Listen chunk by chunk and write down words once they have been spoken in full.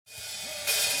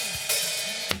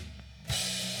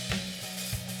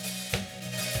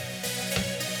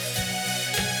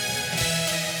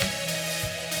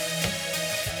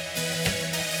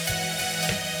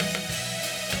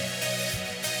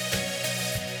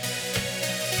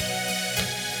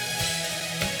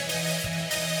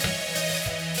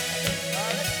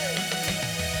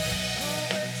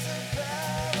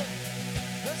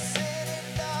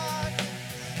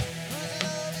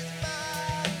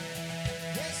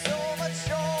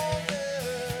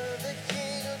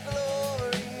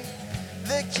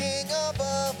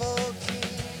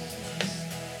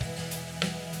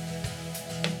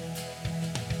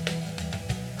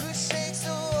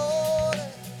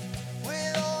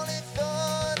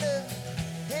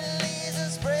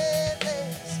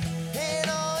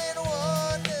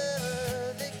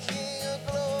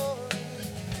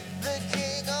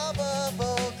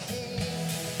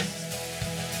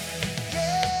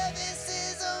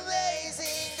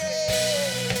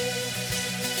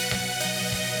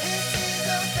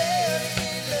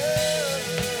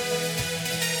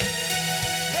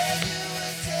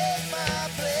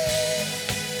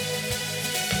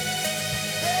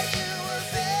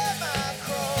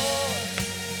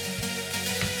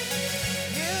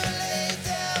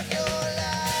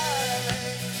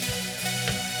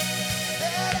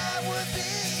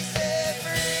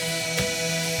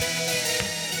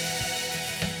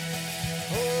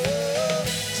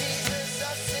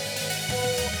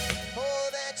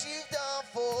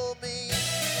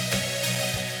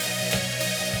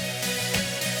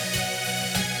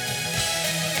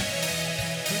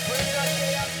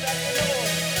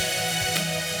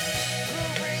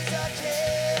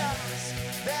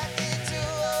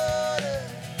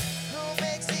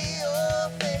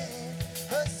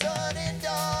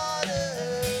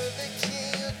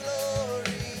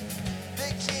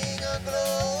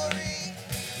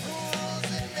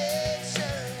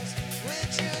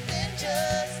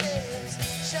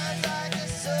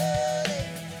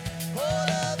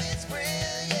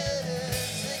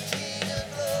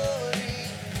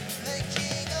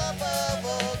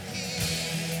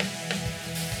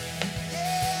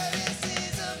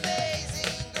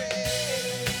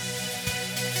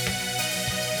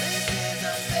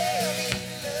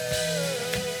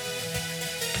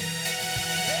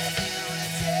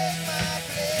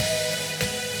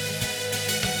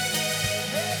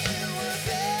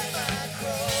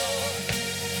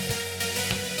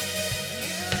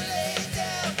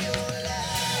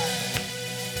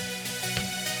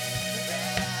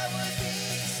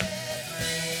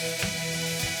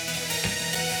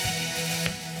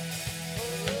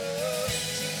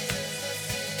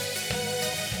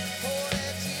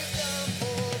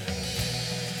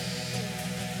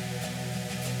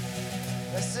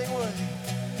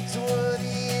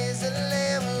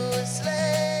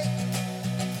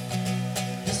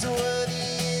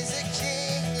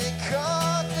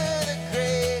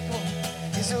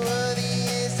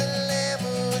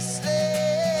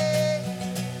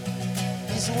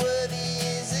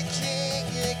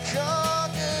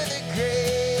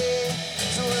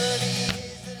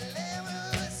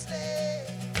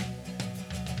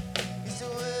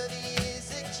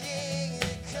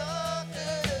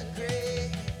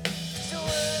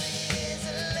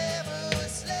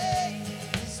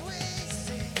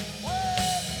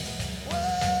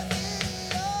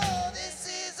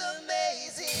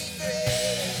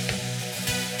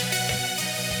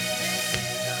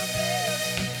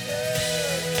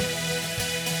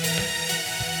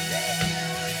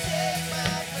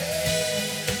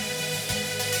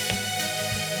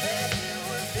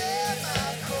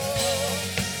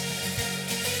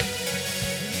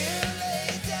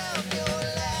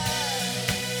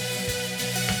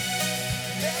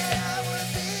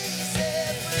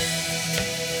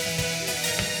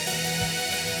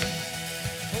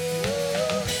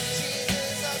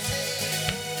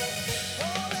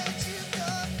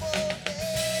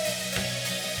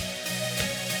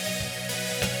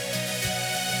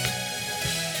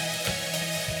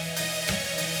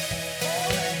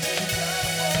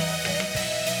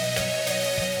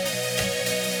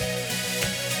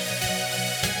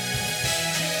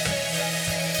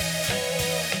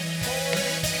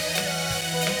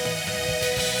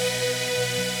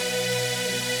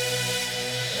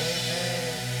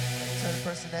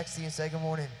next to you and say good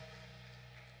morning.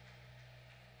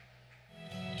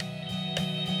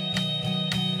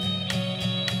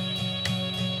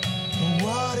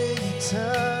 Water you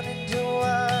turn into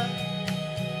wine.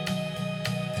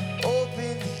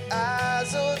 Open the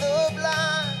eyes of the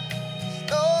blind.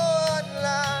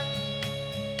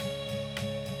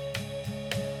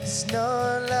 There's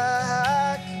none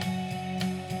like you.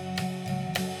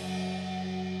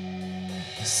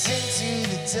 Into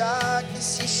the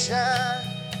darkness you shine,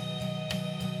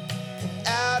 and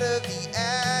out of the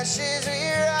ashes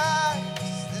we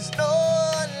rise. There's no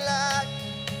one like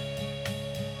you.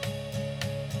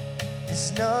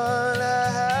 There's none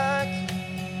like you.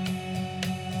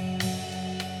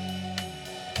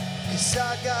 'Cause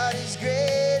our God is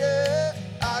greater,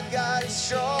 our God is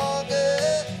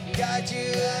stronger. God,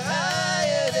 you are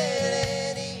higher than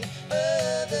any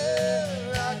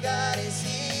other. Our God is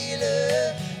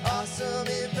healer, awesome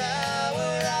in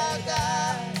power. Our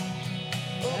God,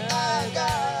 oh our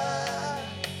God.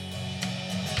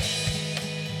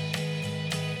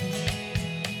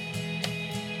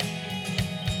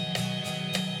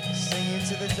 Sing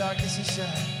into the darkness you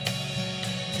shine.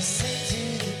 Sing to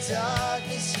the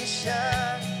darkness you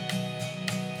shine.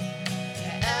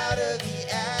 Out of the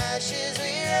ashes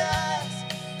we rise.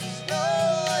 There's no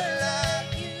one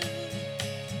like you.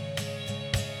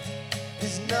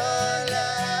 There's none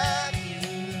like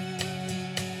you.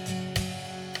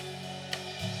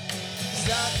 'Cause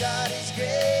our God is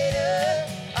greater,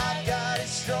 our God is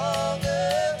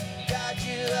stronger. God,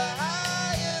 you are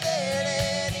higher than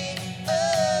any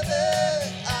other.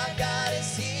 Our God is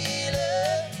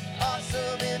healer,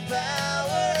 awesome in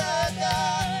power. Our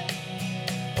God,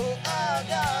 oh our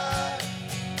God.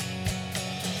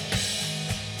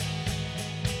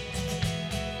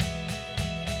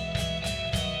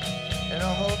 And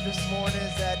our hope this morning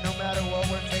is that no matter what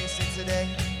we're facing today,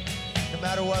 no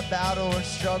matter what battle or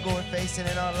struggle we're facing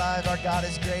in our life, our God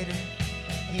is greater.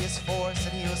 He is for us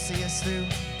and He will see us through.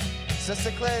 So let's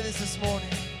declare this morning.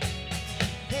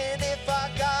 And if our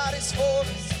God is for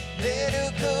us, then who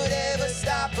could ever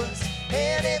stop us?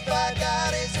 And if our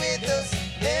God is with us,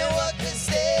 then what could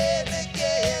stand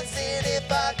against? And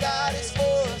if our God is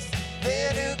for us,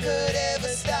 then who could ever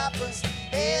stop us?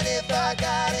 And if our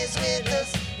God is with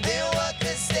us, then what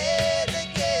could stand against?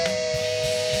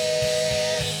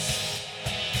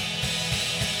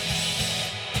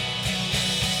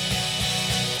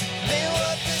 Then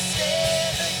what could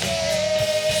stand against?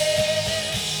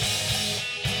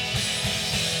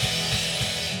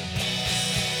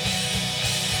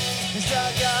 'Cause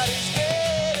our God is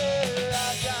greater,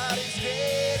 our God is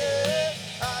greater,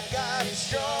 our God is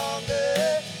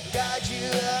stronger. God, you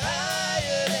are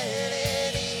higher than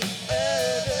any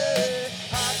other.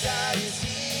 Our God is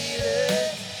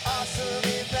healer, awesome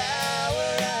in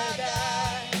power. Our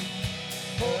God,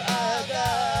 oh our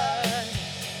God.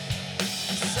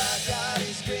 'Cause our God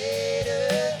is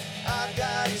greater, our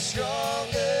God is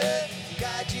stronger.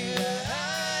 God, you are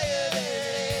higher than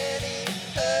any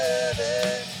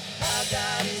other. Our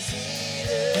God is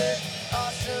healer,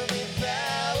 awesome in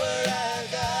power. Our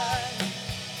God,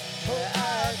 oh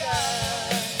our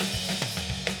God.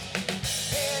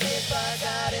 And if our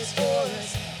God is for us,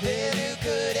 then who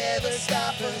could ever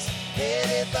stop us?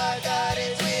 And if our God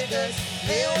is with us,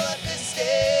 then what could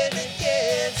stand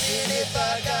against? And if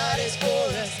our God is for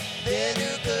us, then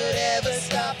who could ever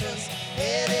stop us?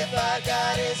 And if our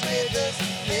God is with us,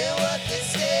 then what could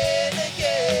stand against?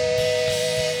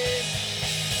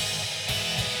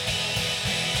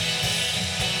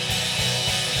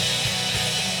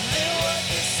 Then what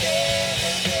could stand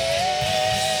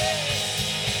against?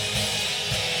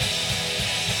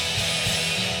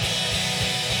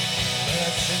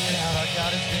 Let's sing it out. Our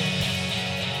God is greater.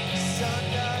 'Cause our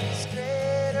God is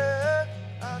greater.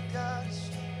 Our God is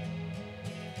stronger.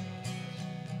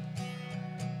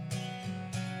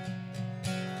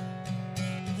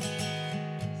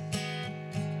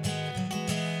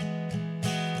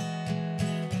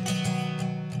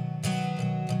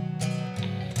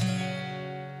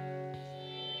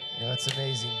 You know, it's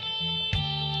amazing.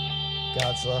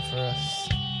 God's love for us.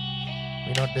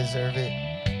 We don't deserve it.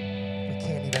 We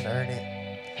can't even earn it.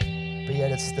 But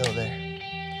yet it's still there.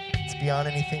 It's beyond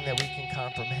anything that we can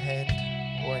comprehend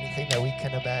or anything that we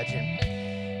can imagine.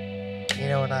 You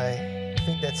know, and I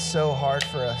think that's so hard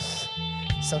for us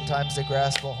sometimes to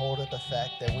grasp a hold of the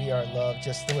fact that we are loved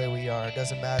just the way we are. It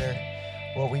doesn't matter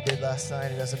what we did last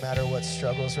night. It doesn't matter what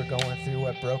struggles we're going through,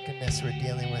 what brokenness we're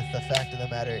dealing with. The fact of the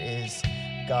matter is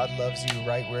God loves you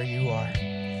right where you are.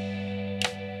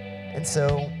 And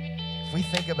so if we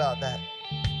think about that,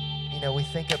 you know, we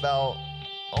think about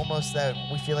almost that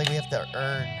we feel like we have to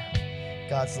earn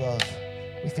God's love.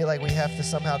 We feel like we have to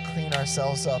somehow clean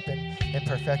ourselves up and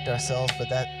perfect ourselves, but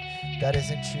that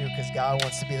isn't true, because God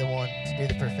wants to be the one to do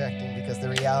the perfecting, because the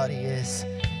reality is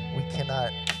we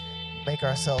cannot make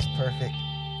ourselves perfect,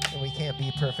 and we can't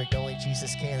be perfect. Only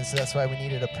Jesus can, so that's why we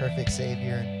needed a perfect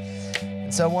Savior.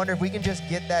 And so I wonder if we can just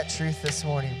get that truth this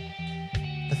morning,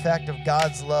 the fact of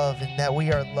God's love and that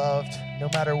we are loved no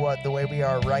matter what, the way we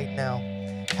are right now.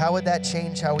 How would that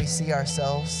change how we see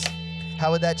ourselves? How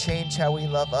would that change how we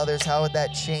love others? How would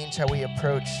that change how we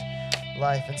approach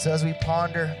life? And so as we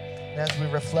ponder and as we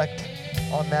reflect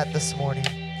on that this morning,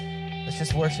 let's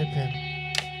just worship Him.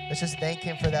 Let's just thank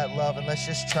Him for that love, and let's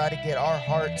just try to get our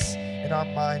hearts and our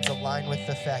minds aligned with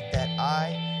the fact that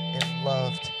I am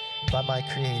loved by my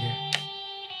Creator.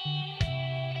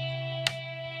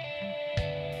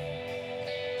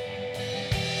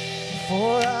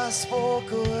 Before I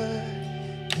spoke a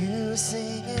word, you were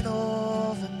singing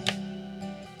over me.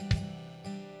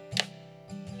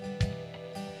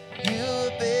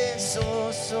 You've been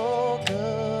so, so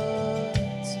good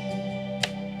to me.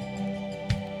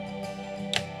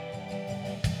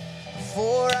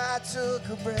 Before I took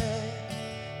a breath,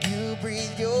 you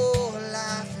breathed your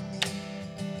life in me.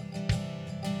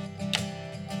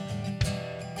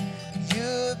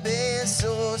 You've been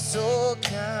so, so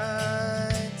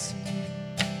kind to me.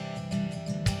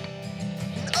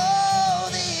 And all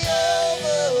the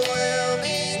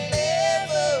overwhelming,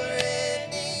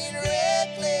 never-ending,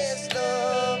 reckless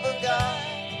love of God,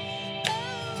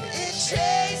 it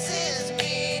chases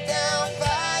me down,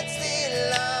 fights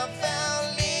till I'm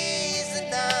found, leaves the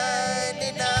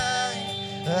 99.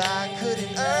 I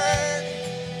couldn't earn it,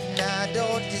 and I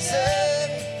don't deserve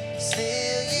it,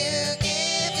 still you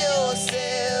give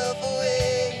yourself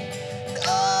away. And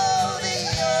all the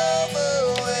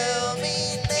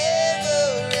overwhelming,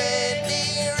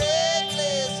 never-ending,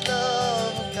 reckless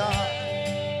love of God.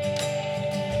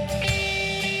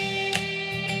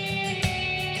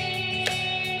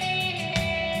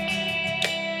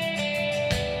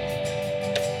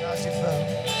 How's your phone?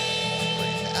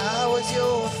 When I was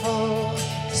your foe,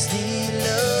 still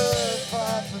love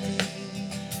fought for me.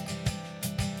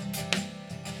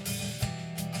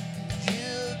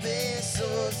 You've been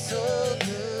so, so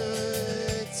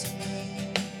good to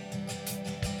me.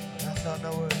 When I felt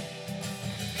no word.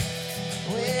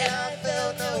 When I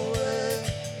felt no word,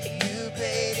 you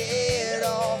paid it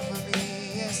all for me.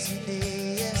 Yes, you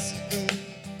did. Yes, you did.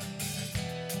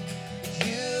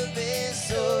 You've been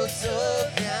so, so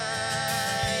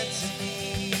kind to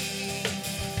me.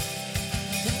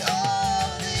 And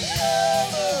all the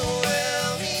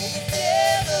overwhelming,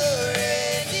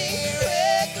 never-ending,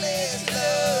 reckless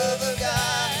love of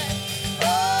God,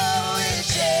 oh, it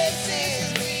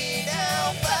chases me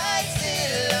down, fights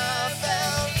till I'm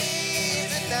found,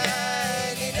 leaves the 99.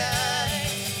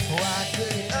 Oh, I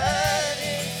couldn't earn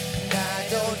it, and I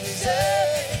don't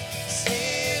deserve it,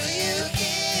 still you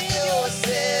give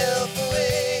yourself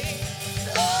away. And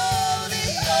all the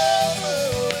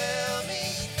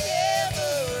overwhelming,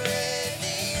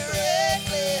 never-ending,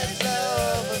 reckless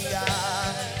love of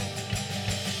God.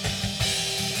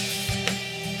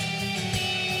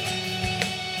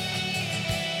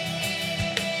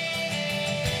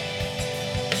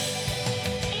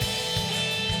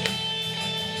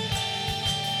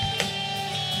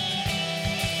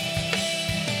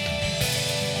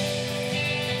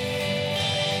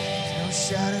 No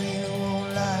shadow you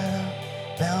won't light up,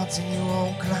 mountain you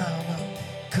won't climb up,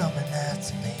 coming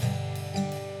after me.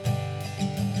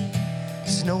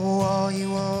 There's no wall you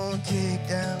won't kick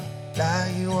down, lie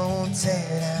you won't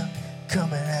tear down,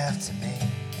 coming after me.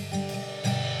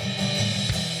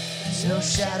 There's no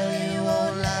shadow you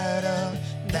won't light up,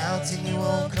 mountain you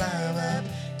won't climb up,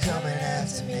 coming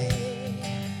after me.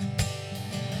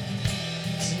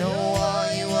 There's no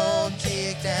wall you won't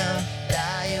kick down,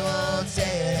 lie you won't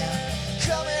tear down,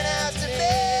 coming after me.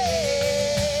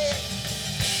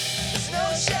 There's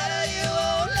no shadow you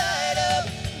won't light up,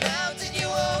 mountain you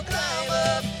won't climb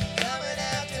up, coming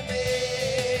after me.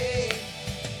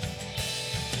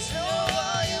 There's no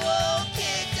wall you won't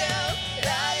kick down,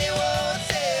 lie you won't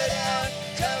tear down,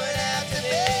 coming after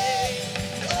me.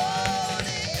 Oh,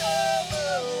 the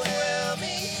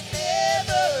overwhelming,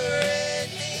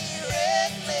 never-ending,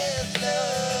 reckless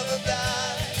love of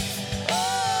God.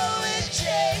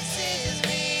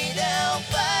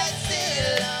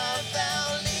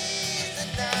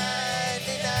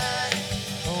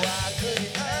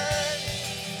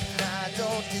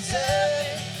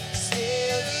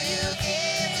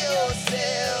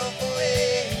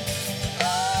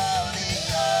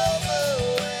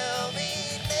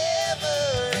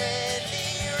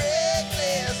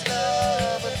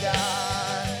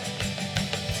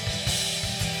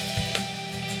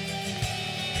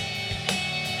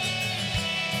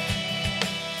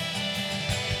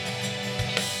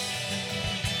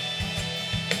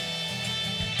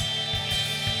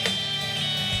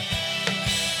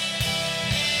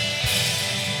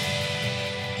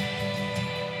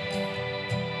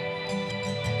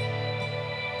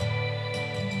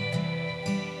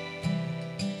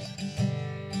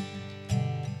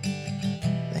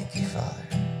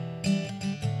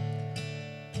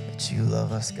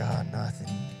 love us, God. Nothing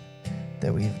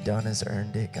that we've done has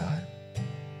earned it, God.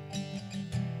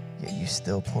 Yet you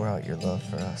still pour out your love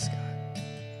for us, God.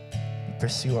 You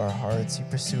pursue our hearts. You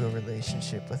pursue a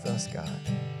relationship with us, God.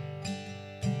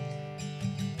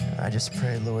 And I just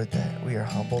pray, Lord, that we are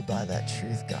humbled by that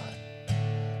truth, God.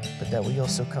 But that we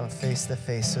also come face to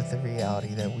face with the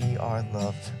reality that we are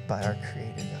loved by our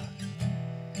Creator,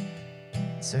 God.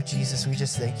 So, Jesus, we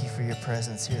just thank you for your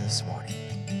presence here this morning.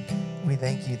 We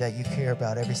thank you that you care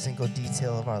about every single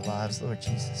detail of our lives, Lord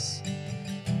Jesus.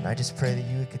 And I just pray that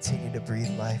you would continue to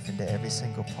breathe life into every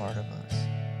single part of us.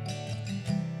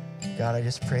 God, I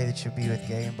just pray that you'll be with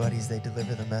Gay and Buddy as they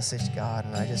deliver the message, God.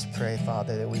 And I just pray,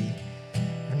 Father, that we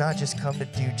have not just come to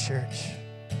do church,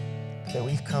 that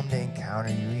we've come to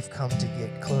encounter you. We've come to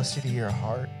get closer to your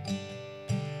heart.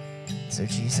 So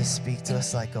Jesus, speak to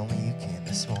us like only you can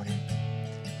this morning.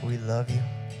 We love you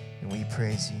and we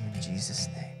praise you in Jesus'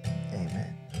 name.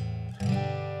 Amen.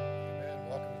 Amen.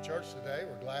 Welcome to church today.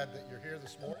 We're glad that you're here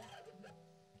this morning.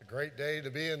 It's a great day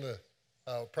to be in the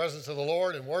presence of the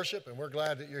Lord and worship, and we're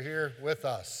glad that you're here with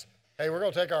us. Hey, we're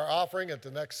going to take our offering at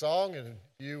the next song, and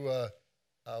if you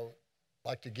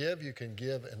like to give, you can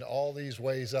give in all these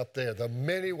ways up there, the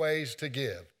many ways to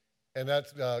give. And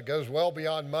that goes well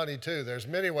beyond money, too. There's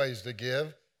many ways to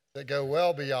give that go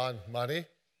well beyond money,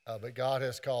 but God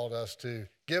has called us to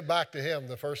give back to him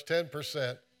the first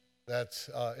 10%.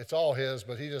 It's all his,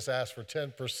 but he just asked for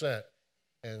 10%.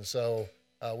 And so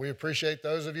we appreciate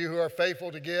those of you who are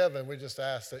faithful to give, and we just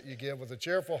ask that you give with a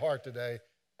cheerful heart today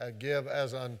and give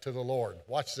as unto the Lord.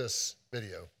 Watch this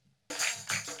video.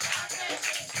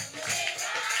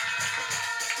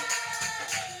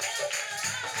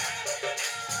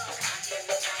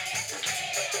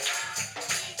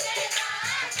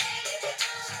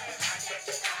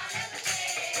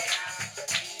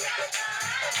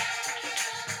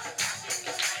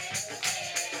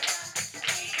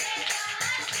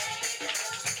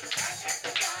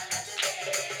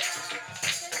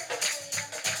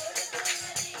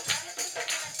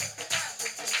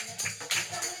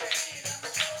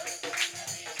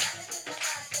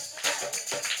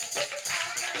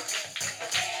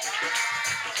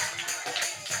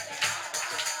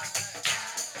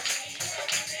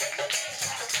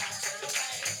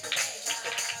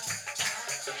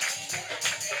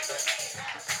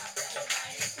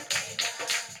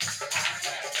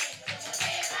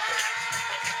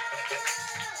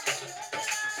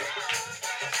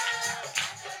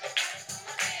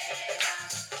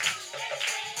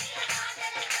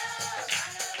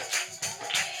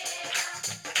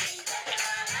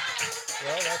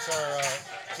 Well, that's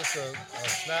just a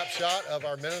snapshot of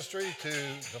our ministry to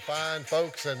the fine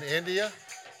folks in India,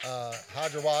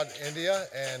 Hyderabad, India,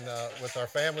 and with our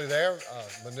family there,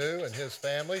 Manu and his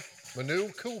family, Manu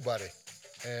Cool Buddy,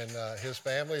 and his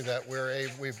family that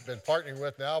we've been partnering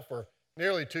with now for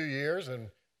nearly 2 years, and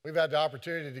we've had the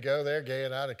opportunity to go there. Gay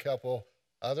and I and a couple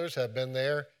others have been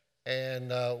there,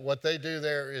 and what they do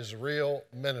there is real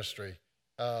ministry.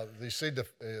 You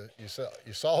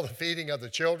saw the feeding of the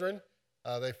children.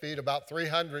 They feed about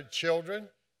 300 children.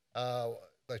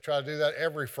 They try to do that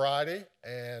every Friday,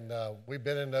 and we've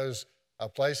been in those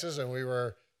places, and we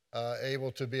were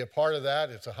able to be a part of that.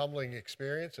 It's a humbling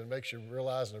experience and makes you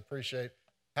realize and appreciate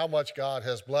how much God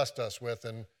has blessed us with.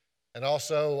 And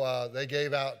also, they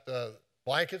gave out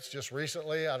blankets just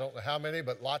recently. I don't know how many,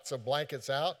 but lots of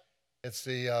blankets out. It's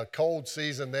the cold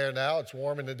season there now. It's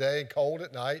warm in the day and cold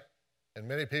at night, and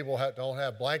many people don't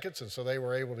have blankets, and so they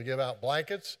were able to give out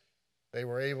blankets. They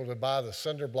were able to buy the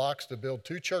cinder blocks to build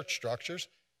 2 church structures,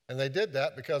 and they did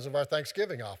that because of our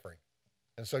Thanksgiving offering.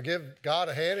 And so give God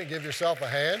a hand and give yourself a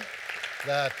hand.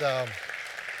 That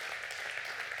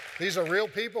these are real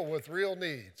people with real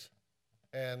needs,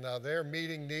 and they're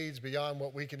meeting needs beyond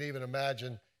what we can even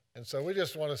imagine. And so we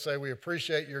just want to say we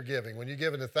appreciate your giving. When you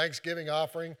give in the Thanksgiving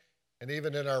offering, and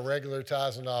even in our regular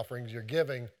tithes and offerings, you're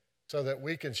giving so that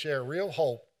we can share real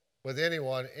hope with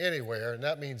anyone, anywhere, and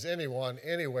that means anyone,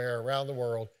 anywhere around the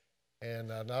world. And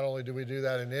not only do we do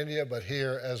that in India, but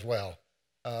here as well.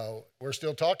 We're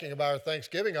still talking about our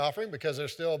Thanksgiving offering because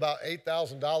there's still about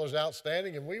 $8,000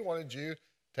 outstanding, and we wanted you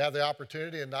to have the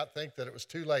opportunity and not think that it was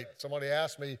too late. Somebody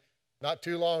asked me not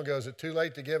too long ago, is it too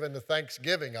late to give in the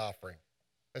Thanksgiving offering?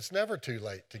 It's never too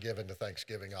late to give in the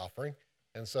Thanksgiving offering.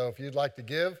 And so if you'd like to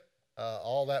give,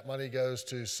 all that money goes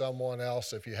to someone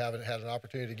else. If you haven't had an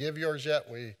opportunity to give yours yet,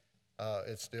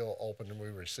 it's still open, and we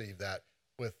receive that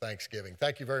with Thanksgiving.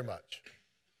 Thank you very much.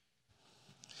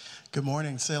 Good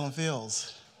morning, Salem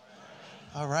Fields.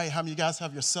 All right, how many of you guys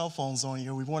have your cell phones on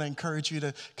you? We want to encourage you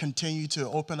to continue to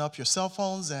open up your cell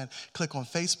phones and click on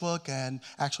Facebook and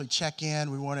actually check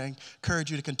in. We want to encourage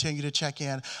you to continue to check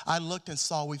in. I looked and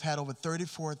saw we've had over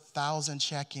 34,000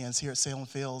 check-ins here at Salem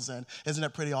Fields, and isn't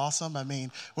that pretty awesome? I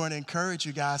mean, we want to encourage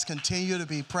you guys, continue to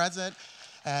be present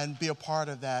and be a part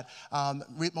of that.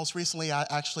 Most recently, I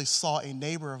actually saw a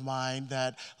neighbor of mine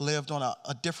that lived on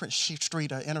a different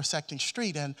street, an intersecting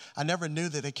street, and I never knew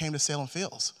that they came to Salem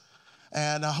Fields.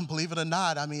 And believe it or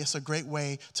not, I mean, it's a great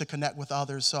way to connect with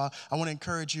others. So I want to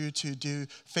encourage you to do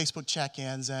Facebook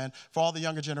check-ins. And for all the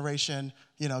younger generation,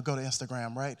 you know, go to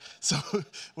Instagram, right? So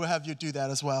we'll have you do that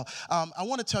as well. I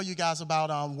want to tell you guys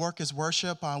about Work is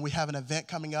Worship. We have an event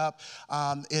coming up.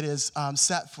 It is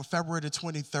set for February the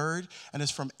 23rd, and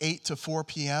it's from 8 to 4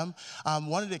 p.m.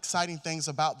 One of the exciting things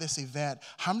about this event,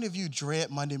 how many of you dread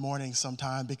Monday mornings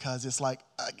sometime because it's like,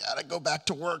 I got to go back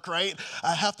to work, right?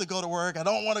 I have to go to work. I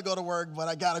don't want to go to work, but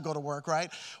I got to go to work,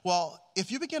 right? Well,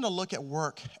 if you begin to look at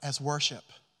work as worship,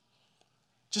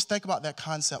 just think about that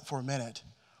concept for a minute.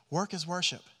 Work is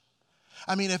worship.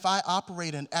 I mean, if I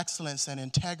operate in excellence and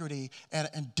integrity and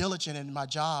diligent in my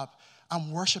job,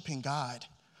 I'm worshiping God.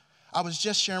 I was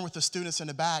just sharing with the students in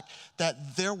the back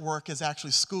that their work is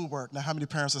actually schoolwork. Now, how many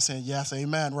parents are saying yes,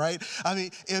 amen, right? I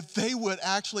mean, if they would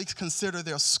actually consider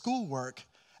their schoolwork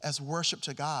as worship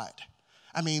to God,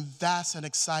 I mean, that's an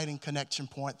exciting connection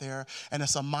point there, and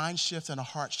it's a mind shift and a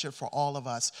heart shift for all of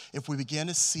us if we begin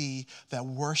to see that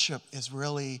worship is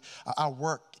really, our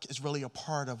work is really a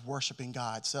part of worshiping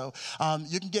God. So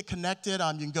you can get connected.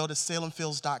 You can go to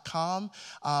salemfields.com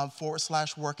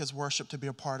 /work is worship to be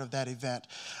a part of that event.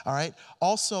 All right.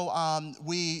 Also,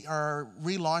 we are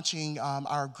relaunching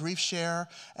our Grief Share,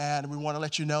 and we want to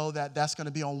let you know that that's going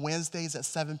to be on Wednesdays at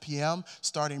 7 p.m.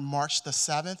 starting March the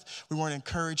 7th. We want to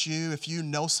encourage you, if you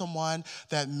know someone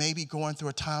that may be going through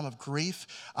a time of grief,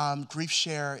 Grief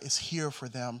Share is here for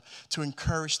them to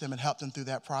encourage them and help them through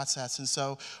that process. And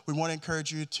so we want to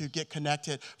encourage you to get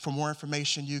connected. For more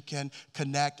information, you can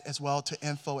connect as well to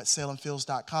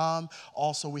info@salemfields.com.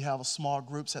 Also, we have a small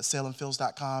groups at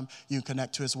salemfields.com you can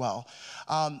connect to as well.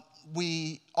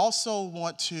 We also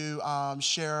want to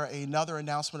share another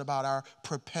announcement about our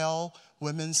Propel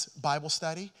Women's Bible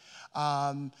Study.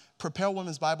 Propel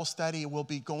Women's Bible Study will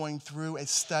be going through a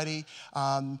study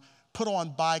put on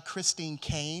by Christine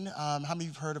Caine. How many of you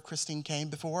have heard of Christine Caine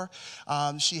before?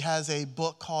 She has a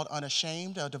book called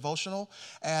Unashamed, a devotional,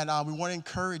 and we want to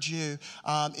encourage you,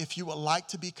 if you would like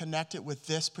to be connected with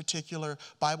this particular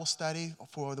Bible study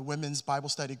for the Women's Bible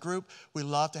Study group, we'd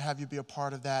love to have you be a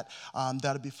part of that.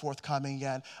 That'll be forthcoming,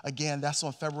 and again, that's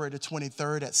on February the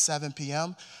 23rd at 7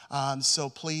 p.m., so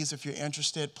please, if you're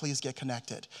interested, please get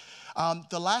connected.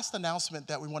 The last announcement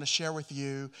that we want to share with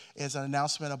you is an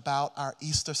announcement about our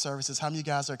Easter services. How many of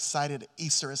you guys are excited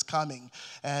Easter is coming?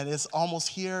 And it's almost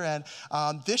here. And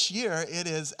this year, it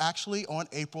is actually on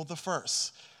April the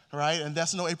 1st. Right? And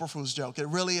that's no April Fool's joke. It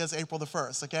really is April the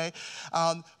 1st, okay?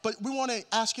 But we want to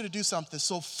ask you to do something.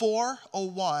 So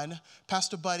 4:01,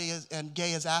 Pastor Buddy and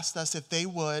Gay has asked us if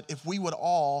we would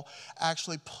all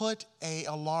actually put an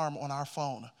alarm on our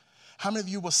phone. How many of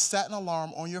you will set an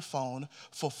alarm on your phone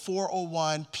for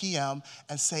 4:01 p.m.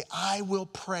 and say, I will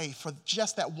pray for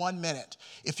just that 1 minute?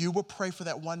 If you will pray for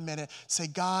that 1 minute, say,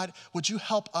 God, would you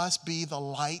help us be the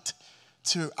light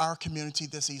to our community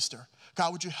this Easter?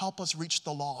 God, would you help us reach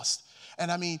the lost?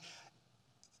 And I mean,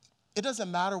 it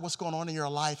doesn't matter what's going on in your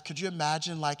life. Could you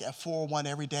imagine like at 4:01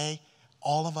 every day,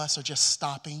 all of us are just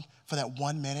stopping for that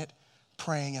 1 minute,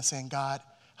 praying and saying, God,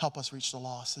 help us reach the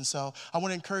lost. And so I want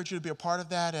to encourage you to be a part of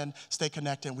that and stay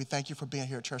connected. And we thank you for being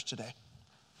here at church today.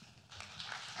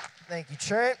 Thank you,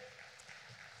 Trent.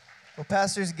 Well,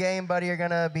 Pastors Gay and Buddy are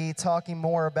going to be talking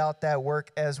more about that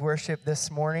work as worship this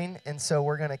morning. And so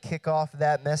we're going to kick off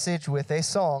that message with a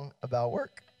song about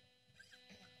work.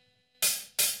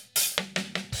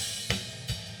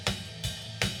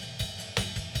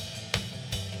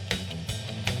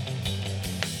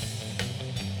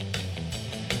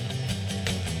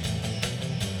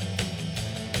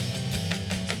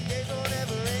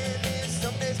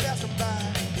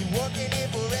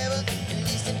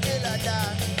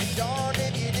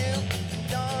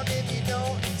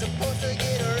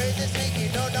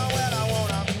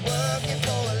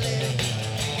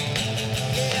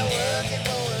 Yeah.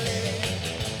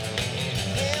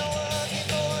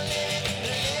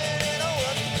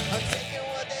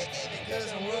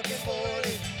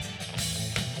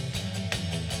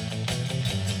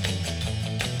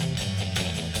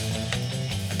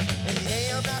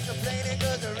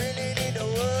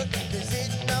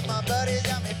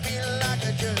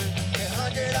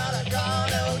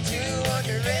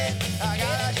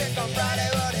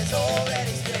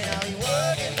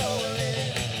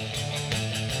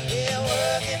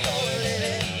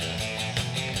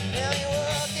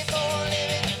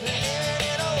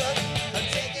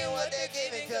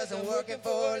 working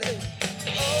for a living.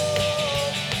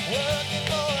 Oh, working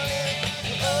for a living.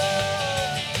 Oh,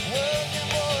 working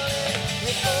for a living.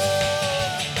 Oh,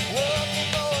 working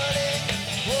for a living.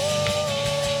 Oh.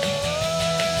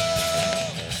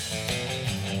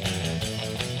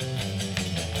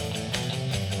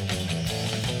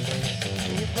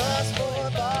 You bus boy,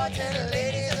 bartender,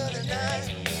 lady of the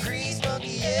night, grease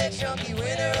monkey, egg chunky,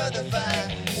 winner of the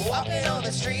fight. Walking on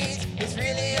the streets, it's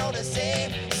really all the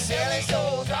same. Selling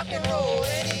souls, rock and roll,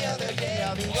 any other day.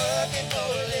 I'll be working for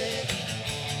a living.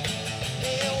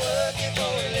 Yeah, working for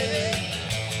a living.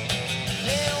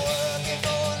 Yeah, working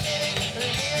for a living.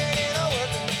 Living and I'm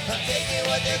working. I'm taking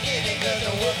what they're giving, cause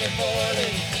I'm working for a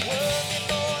living. Working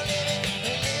for a living.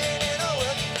 Living and I'm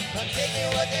working. I'm taking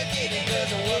what they're giving,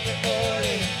 cause I'm working for a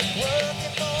living.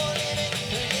 Working for a living.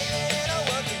 Living and I'm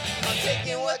working. I'm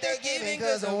taking what they're giving,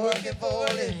 cause I'm working for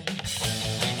a living.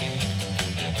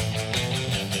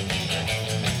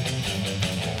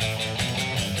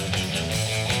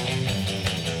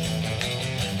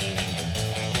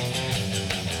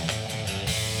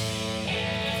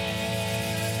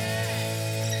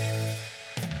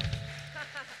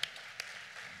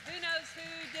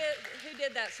 Who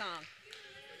did that song?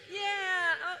 Yeah,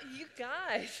 oh, you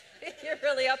guys, you're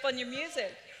really up on your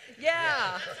music.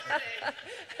 Yeah,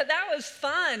 that was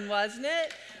fun, wasn't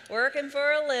it? Working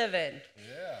for a living.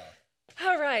 Yeah.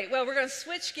 All right, well, we're going to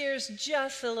switch gears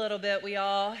just a little bit. We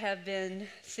all have been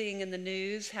seeing in the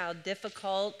news how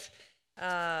difficult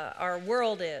our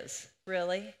world is,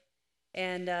 really,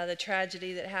 and the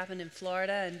tragedy that happened in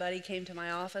Florida. And Buddy came to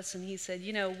my office and he said,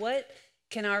 you know, what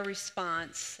can our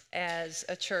response as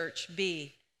a church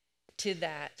be to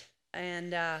that?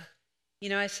 And, you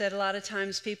know, I said a lot of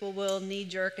times people will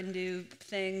knee-jerk and do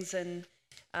things, and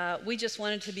we just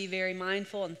wanted to be very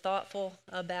mindful and thoughtful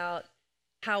about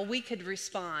how we could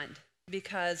respond,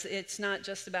 because it's not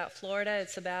just about Florida.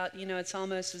 It's about, you know, it's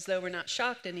almost as though we're not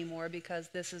shocked anymore because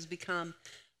this has become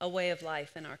a way of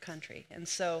life in our country. And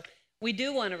so we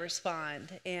do want to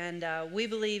respond, and we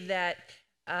believe that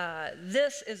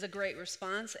this is a great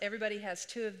response. Everybody has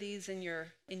 2 of these in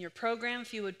your program,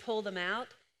 if you would pull them out.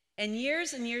 And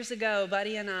years ago,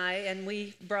 Buddy and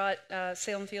we brought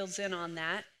Salem Fields in on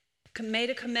that,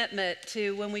 made a commitment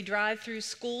to, when we drive through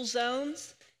school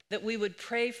zones, that we would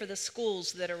pray for the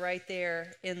schools that are right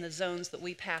there in the zones that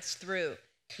we pass through.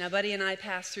 Now, Buddy and I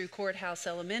passed through Courthouse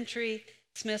Elementary,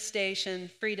 Smith Station,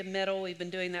 Freedom Middle. We've been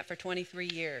doing that for 23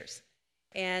 years.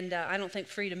 And I don't think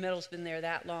Freedom Middle's been there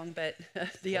that long, but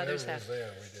the others have. Whatever was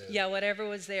there, we did. Yeah, whatever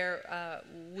was there,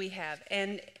 we have.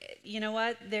 And you know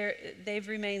what? They've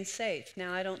remained safe.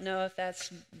 Now, I don't know if that's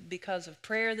because of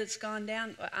prayer that's gone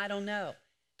down. I don't know.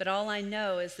 But all I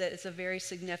know is that it's a very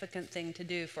significant thing to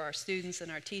do for our students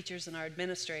and our teachers and our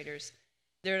administrators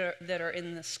that are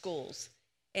in the schools.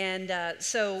 And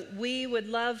so we would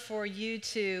love for you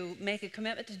to make a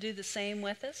commitment to do the same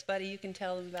with us. Buddy, you can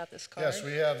tell them about this card.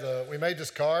 Yes, we made this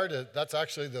card. That's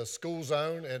actually the school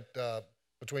zone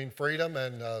between Freedom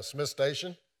and Smith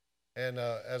Station. And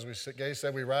as Gay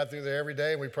said, we ride through there every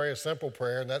day and we pray a simple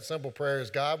prayer. And that simple prayer is,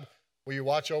 God, will you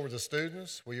watch over the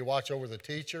students? Will you watch over the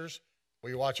teachers? Will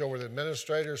you watch over the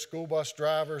administrators, school bus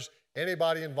drivers,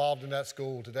 anybody involved in that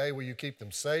school today? Will you keep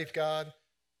them safe, God?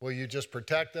 Will you just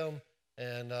protect them?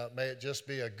 And may it just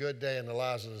be a good day in the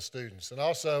lives of the students. And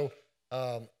also,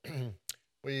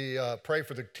 we pray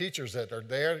for the teachers that are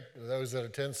there, those that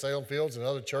attend Salem Fields and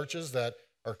other churches that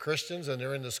are Christians and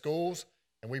they're in the schools.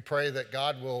 And we pray that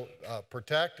God will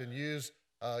protect and use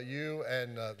you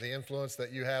and the influence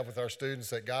that you have with our students,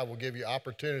 that God will give you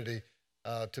opportunity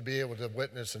to be able to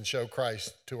witness and show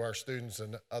Christ to our students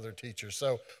and other teachers.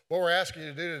 So what we're asking you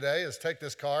to do today is take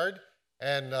this card,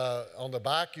 and on the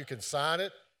back you can sign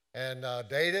it and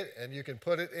date it, and you can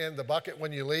put it in the bucket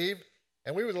when you leave.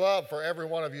 And we would love for every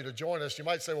one of you to join us. You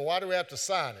might say, well, why do we have to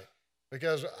sign it?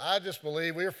 Because I just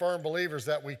believe, we're firm believers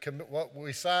that we commit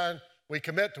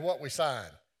to what we sign.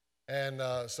 And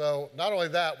so not only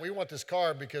that, we want this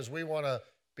card because we want to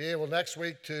be able next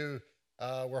week to,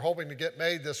 we're hoping to get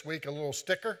made this week a little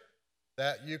sticker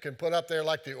that you can put up there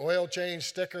like the oil change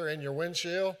sticker in your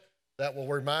windshield that will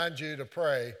remind you to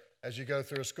pray as you go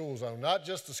through a school zone. Not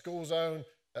just the school zone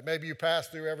that maybe you pass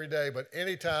through every day, but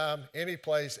anytime, any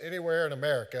place, anywhere in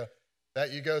America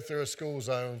that you go through a school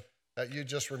zone, that you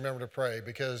just remember to pray.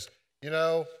 Because, you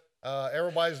know,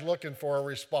 everybody's looking for a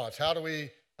response. How do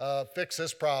we fix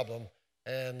this problem?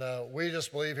 And we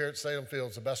just believe here at Salem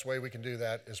Fields the best way we can do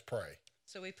that is pray.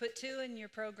 So we put 2 in your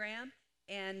program,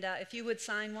 and if you would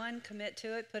sign one, commit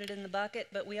to it, put it in the bucket.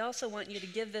 But we also want you to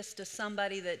give this to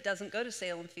somebody that doesn't go to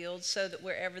Salem Fields, so that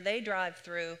wherever they drive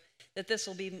through, that this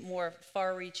will be more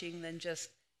far-reaching than just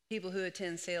people who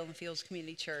attend Salem Fields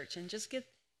Community Church, and just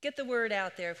get the word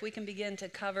out there. If we can begin to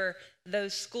cover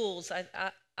those schools,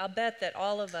 I'll bet that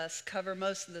all of us cover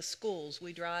most of the schools.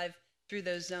 We drive through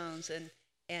those zones,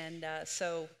 and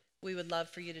so we would love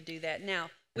for you to do that. Now,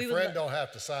 Your friend don't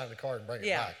have to sign the card and bring it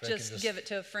back. They just give it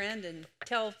to a friend and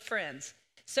tell friends.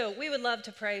 So we would love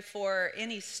to pray for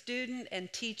any student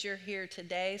and teacher here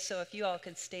today. So if you all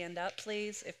could stand up,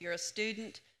 please, if you're a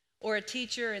student or a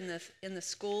teacher in the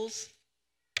schools.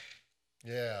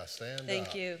 Yeah, stand up.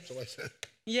 Thank you. So I said,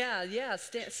 Yeah.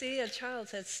 See, a child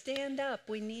says, stand up.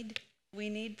 We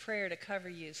need prayer to cover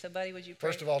you. So, buddy, would you pray?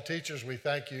 first of all, teachers, we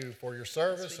thank you for your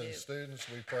service, Yes, we and do. students,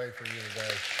 we pray for you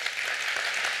today.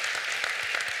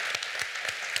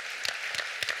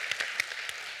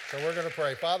 So we're going to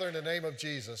pray. Father, in the name of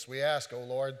Jesus, we ask, oh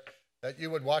Lord, that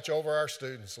you would watch over our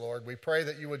students, Lord. We pray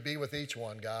that you would be with each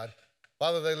one, God.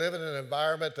 Father, they live in an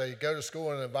environment, they go to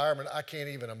school in an environment I can't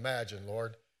even imagine,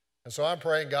 Lord. And so I'm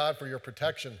praying, God, for your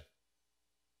protection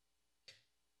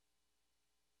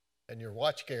and your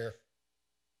watch care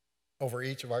over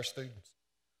each of our students.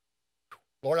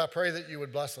 Lord, I pray that you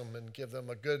would bless them and give them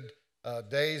a good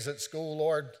days at school,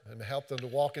 Lord, and help them to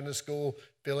walk into school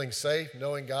feeling safe,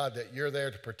 knowing, God, that you're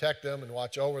there to protect them and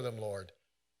watch over them, Lord.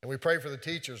 And we pray for the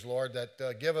teachers, Lord,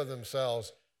 that give of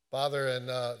themselves, Father, and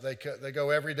they go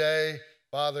every day,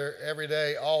 Father, every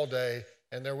day, all day,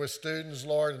 and they're with students,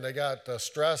 Lord, and they got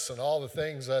stress and all the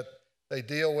things that they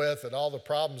deal with and all the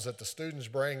problems that the students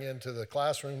bring into the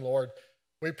classroom, Lord.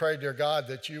 We pray, dear God,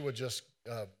 that you would just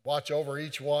watch over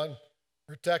each one.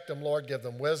 Protect them, Lord. Give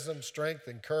them wisdom, strength,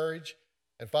 and courage.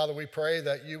 And Father, we pray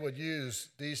that you would use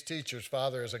these teachers,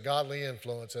 Father, as a godly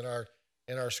influence in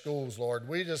our schools, Lord.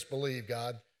 We just believe,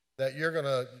 God, that you're going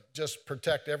to just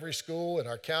protect every school in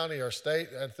our county, our state,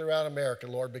 and throughout America,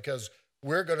 Lord, because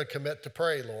we're going to commit to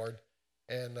pray, Lord,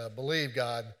 and believe,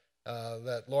 God,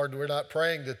 that, Lord, we're not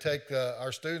praying to take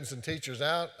our students and teachers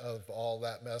out of all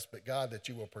that mess, but, God, that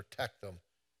you will protect them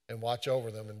and watch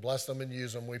over them and bless them and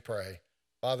use them, we pray.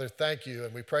 Father, thank you,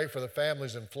 and we pray for the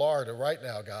families in Florida right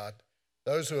now, God,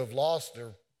 those who have lost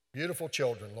their beautiful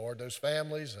children, Lord, those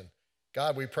families. And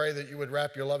God, we pray that you would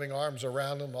wrap your loving arms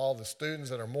around them, all the students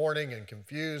that are mourning and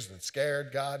confused and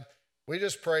scared, God. We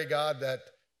just pray, God, that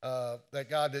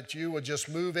God, that you would just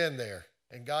move in there,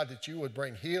 and God, that you would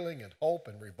bring healing and hope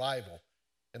and revival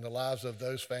in the lives of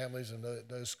those families and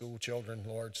those school children,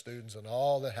 Lord, students, and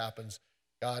all that happens,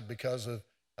 God, because of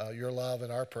your love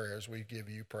and our prayers. We give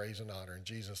you praise and honor in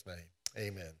Jesus' name.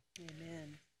 Amen.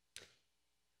 Amen.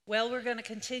 Well, we're going to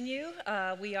continue.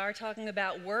 We are talking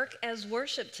about work as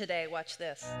worship today. Watch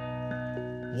this.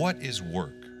 What is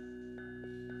work?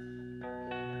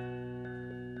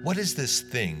 What is this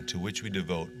thing to which we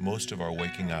devote most of our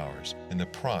waking hours in the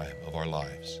prime of our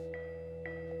lives?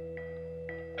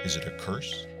 Is it a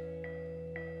curse?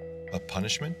 A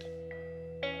punishment?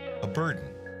 A burden?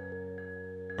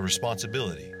 A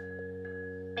responsibility?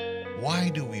 Why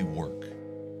do we work?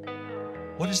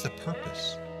 What is the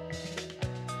purpose?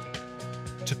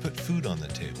 To put food on the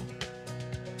table,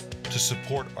 to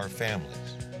support our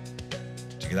families,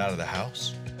 to get out of the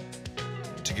house,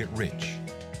 to get rich,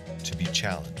 to be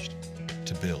challenged,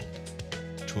 to build,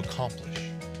 to accomplish,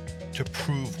 to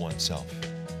prove oneself,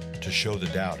 to show the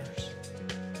doubters,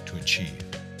 to achieve,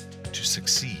 to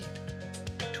succeed,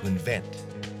 to invent,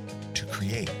 to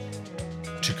create,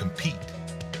 to compete,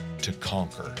 to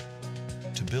conquer,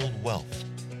 to build wealth,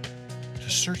 to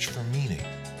search for meaning,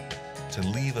 to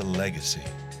leave a legacy,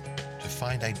 to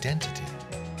find identity.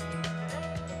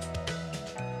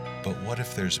 But what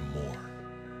if there's more?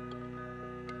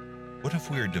 What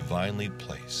if we are divinely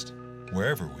placed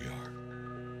wherever we are?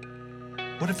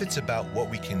 What if it's about what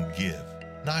we can give,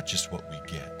 not just what we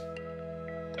get?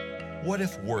 What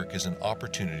if work is an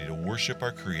opportunity to worship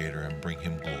our Creator and bring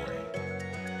Him glory?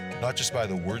 Not just by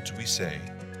the words we say,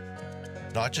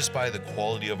 not just by the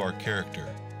quality of our character,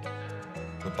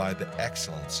 but by the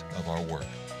excellence of our work.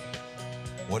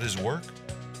 What is work?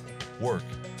 Work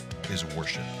is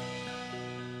worship.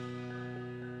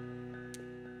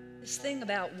 This thing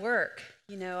about work,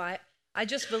 I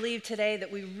just believe today that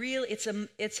it's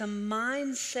a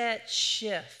mindset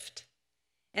shift.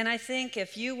 And I think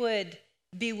if you would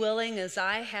be willing, as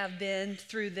I have been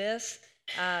through this,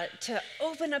 to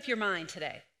open up your mind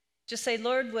today. Just say,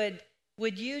 Lord,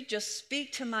 would you just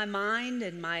speak to my mind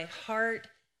and my heart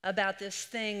about this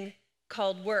thing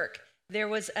called work? There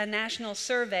was a national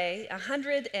survey,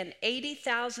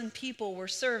 180,000 people were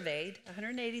surveyed,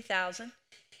 180,000,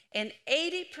 and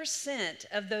 80%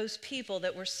 of those people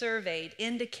that were surveyed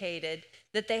indicated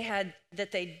that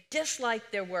they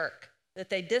disliked their work, that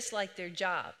they disliked their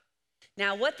job.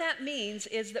 Now, what that means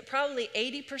is that probably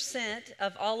 80%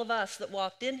 of all of us that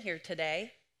walked in here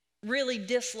today really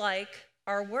dislike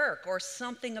our work or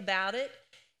something about it.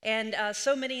 And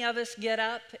so many of us get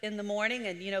up in the morning,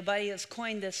 and Buddy has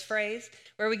coined this phrase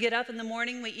where we get up in the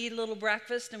morning, we eat a little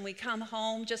breakfast, and we come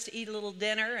home just to eat a little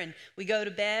dinner, and we go to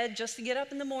bed just to get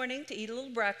up in the morning to eat a little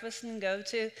breakfast and go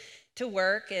to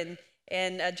work, and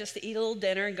just to eat a little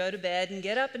dinner and go to bed and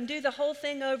get up and do the whole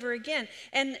thing over again.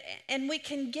 And we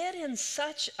can get in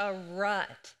such a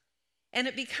rut. And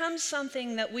it becomes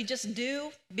something that we just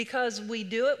do because we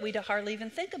do it. We hardly even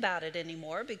think about it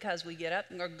anymore because we get up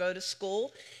and go to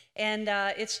school, and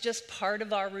it's just part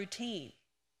of our routine.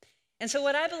 And so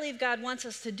what I believe God wants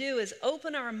us to do is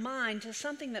open our mind to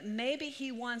something that maybe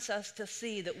he wants us to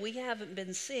see that we haven't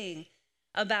been seeing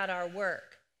about our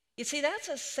work. You see, that's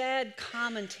a sad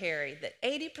commentary that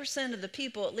 80% of the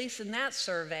people, at least in that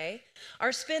survey,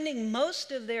 are spending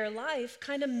most of their life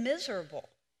kind of miserable.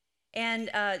 And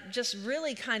just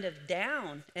really kind of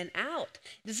down and out.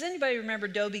 Does anybody remember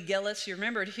Dobie Gillis? You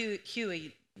remembered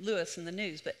Huey Lewis in the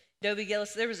news, but Dobie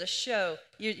Gillis, there was a show.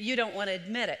 You don't want to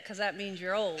admit it because that means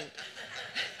you're old.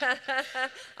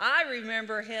 I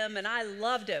remember him, and I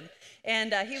loved him.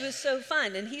 And he was so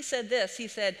fun. And he said this. He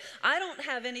said, I don't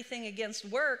have anything against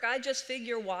work. I just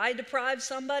figure why deprive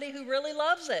somebody who really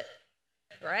loves it?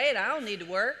 Right? I don't need to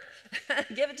work.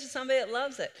 Give it to somebody that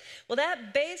loves it. Well,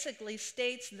 that basically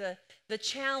states the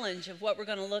challenge of what we're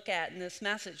going to look at in this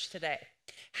message today.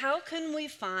 How can we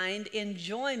find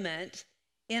enjoyment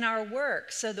in our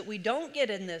work so that we don't get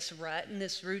in this rut, in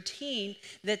this routine,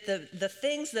 that the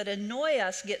things that annoy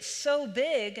us get so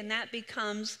big and that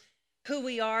becomes who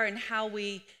we are and how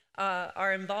we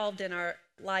are involved in our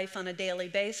life on a daily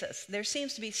basis? There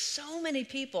seems to be so many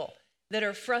people that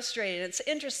are frustrated. It's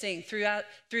interesting,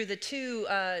 through the two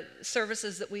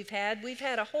services that we've had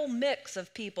a whole mix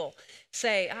of people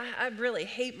say, I really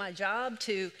hate my job,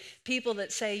 to people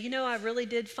that say, I really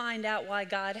did find out why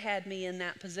God had me in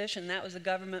that position. That was a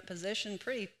government position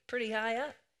pretty high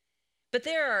up. But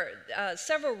there are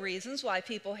several reasons why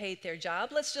people hate their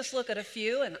job. Let's just look at a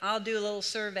few, and I'll do a little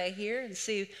survey here and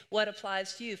see what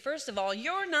applies to you. First of all,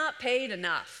 you're not paid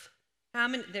enough.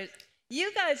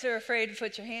 You guys are afraid to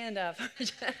put your hand up.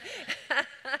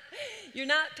 You're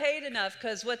not paid enough,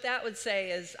 because what that would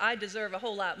say is I deserve a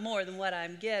whole lot more than what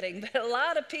I'm getting. But a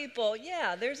lot of people,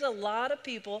 there's a lot of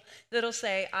people that'll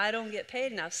say I don't get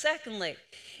paid enough. Secondly,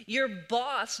 your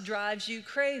boss drives you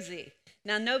crazy.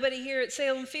 Now, nobody here at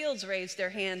Salem Fields raised their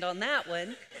hand on that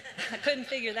one. I couldn't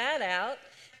figure that out.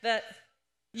 But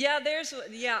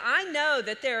I know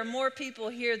that there are more people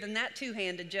here than that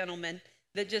two-handed gentleman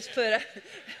that just put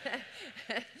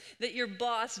that your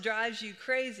boss drives you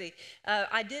crazy.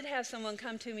 I did have someone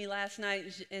come to me last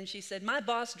night, and she said, my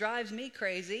boss drives me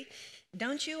crazy.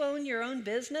 Don't you own your own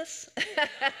business?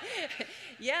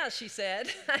 Yeah, she said,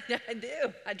 I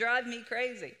do. I drive me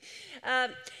crazy.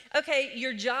 Okay,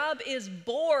 your job is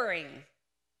boring.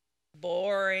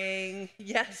 Boring.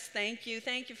 Yes, thank you.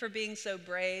 Thank you for being so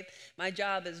brave. My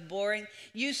job is boring.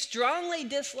 You strongly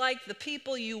dislike the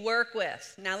people you work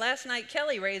with. Now, last night,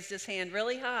 Kelly raised his hand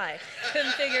really high.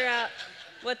 Couldn't figure out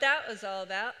what that was all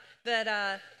about.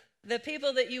 But the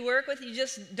people that you work with, you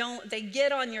just don't, they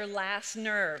get on your last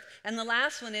nerve. And the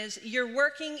last one is you're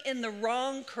working in the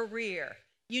wrong career.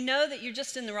 You know that you're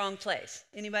just in the wrong place.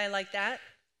 Anybody like that?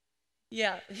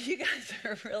 Yeah, you guys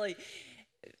are really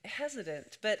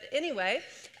hesitant. But anyway,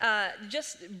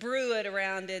 just brew it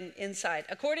around inside.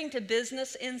 According to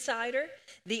Business Insider,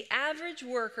 the average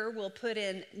worker will put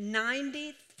in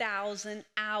 90,000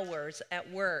 hours at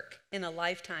work in a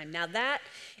lifetime. Now that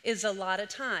is a lot of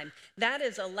time. That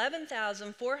is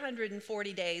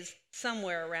 11,440 days,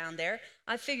 somewhere around there.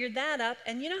 I figured that up,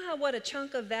 and you know what a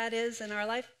chunk of that is in our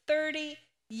life? 30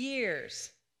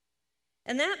 years.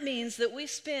 And that means that we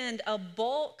spend a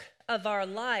bulk of our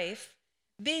life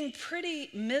being pretty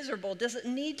miserable. Does it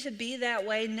need to be that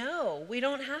way? No, we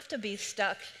don't have to be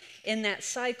stuck in that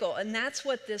cycle. And that's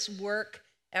what this work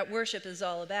at worship is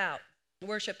all about,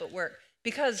 worship at work.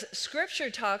 Because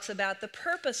Scripture talks about the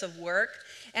purpose of work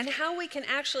and how we can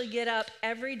actually get up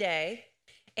every day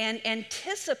and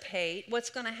anticipate what's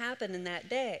going to happen in that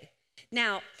day.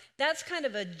 Now, that's kind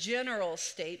of a general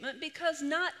statement, because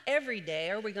not every day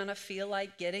are we going to feel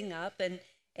like getting up and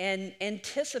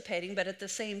anticipating, but at the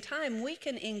same time, we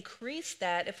can increase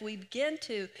that if we begin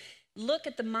to look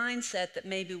at the mindset that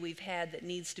maybe we've had that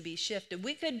needs to be shifted.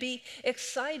 We could be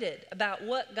excited about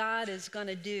what God is going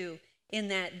to do in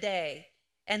that day,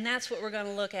 and that's what we're going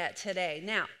to look at today.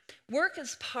 Now, work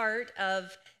is part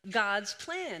of God's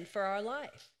plan for our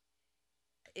life.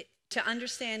 to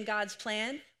understand God's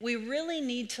plan, we really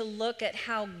need to look at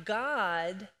how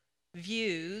God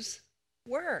views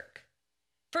work.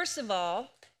 First of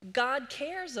all, God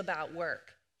cares about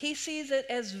work. He sees it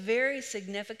as very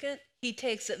significant. He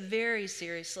takes it very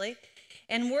seriously.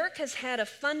 And work has had a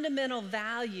fundamental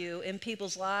value in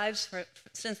people's lives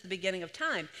since the beginning of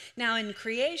time. Now, in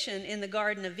creation, in the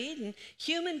Garden of Eden,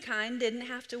 humankind didn't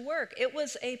have to work. It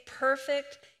was a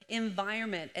perfect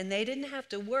environment, and they didn't have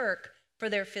to work for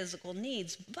their physical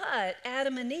needs. But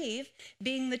Adam and Eve,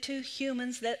 being the two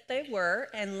humans that they were,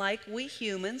 and like we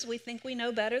humans, we think we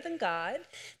know better than God,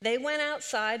 they went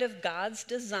outside of God's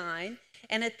design.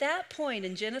 And at that point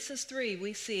in Genesis 3,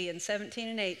 we see in 17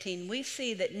 and 18, we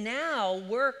see that now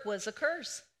work was a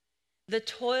curse. The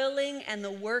toiling and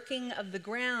the working of the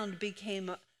ground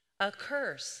became a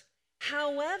curse.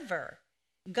 However,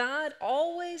 God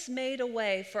always made a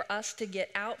way for us to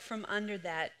get out from under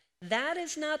that. That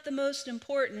is not the most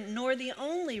important nor the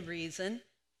only reason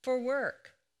for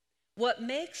work. What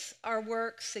makes our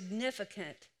work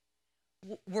significant,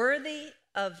 worthy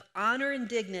of honor and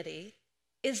dignity,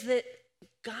 is that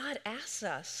God asks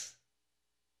us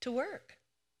to work.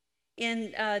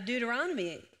 In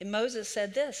Deuteronomy, Moses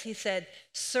said this. He said,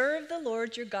 "Serve the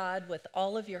Lord your God with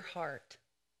all of your heart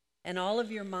and all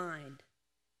of your mind,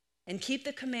 and keep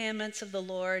the commandments of the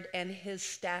Lord and his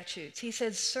statutes." He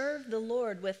said, serve the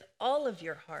Lord with all of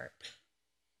your heart.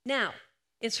 Now,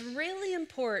 it's really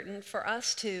important for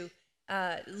us to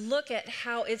look at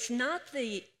how it's not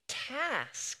the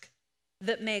task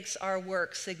that makes our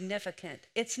work significant.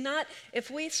 It's not,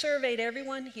 if we surveyed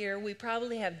everyone here, we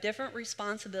probably have different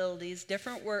responsibilities,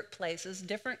 different workplaces,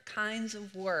 different kinds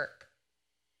of work.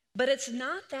 But it's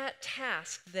not that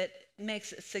task that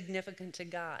makes it significant to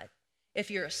God.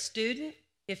 If you're a student,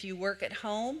 if you work at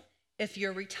home, if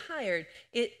you're retired,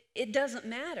 it doesn't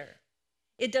matter.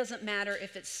 It doesn't matter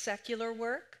if it's secular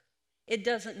work. It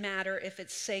doesn't matter if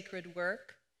it's sacred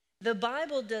work. The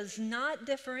Bible does not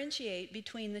differentiate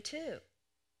between the two.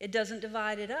 It doesn't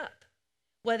divide it up.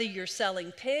 Whether you're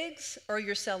selling pigs or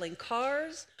you're selling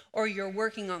cars or you're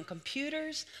working on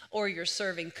computers or you're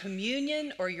serving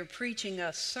communion or you're preaching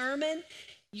a sermon,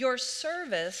 your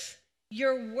service,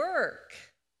 your work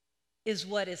is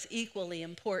what is equally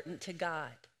important to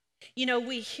God. You know,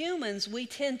 we humans, we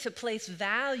tend to place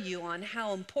value on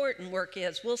how important work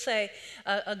is. We'll say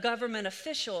a government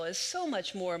official is so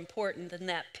much more important than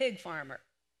that pig farmer.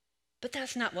 But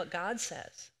that's not what God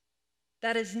says.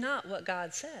 That is not what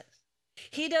God says.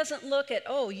 He doesn't look at,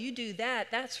 oh, you do that.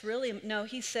 That's really, no,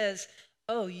 he says,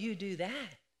 oh, you do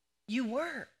that. You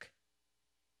work.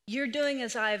 You're doing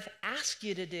as I've asked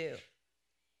you to do.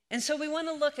 And so we want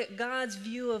to look at God's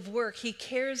view of work. He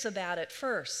cares about it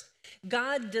first.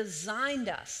 God designed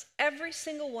us, every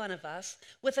single one of us,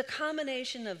 with a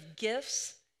combination of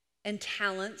gifts and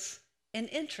talents and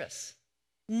interests.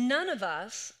 None of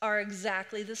us are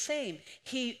exactly the same.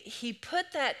 He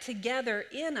put that together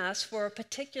in us for a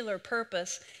particular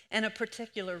purpose and a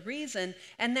particular reason,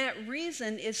 and that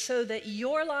reason is so that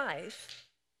your life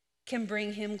can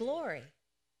bring him glory.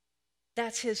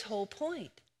 That's his whole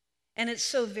point. And it's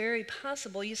so very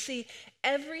possible. You see,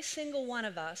 every single one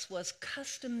of us was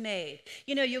custom made.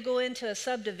 You know, you'll go into a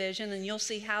subdivision and you'll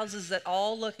see houses that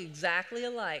all look exactly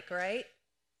alike, right?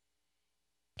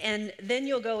 And then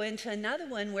you'll go into another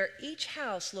one where each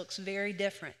house looks very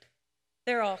different.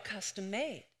 They're all custom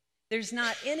made. There's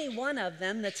not any one of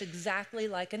them that's exactly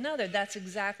like another. That's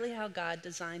exactly how God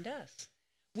designed us.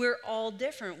 We're all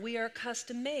different. We are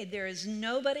custom made. There is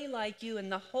nobody like you in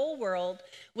the whole world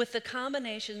with the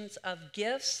combinations of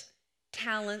gifts,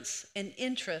 talents, and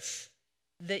interests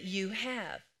that you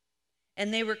have.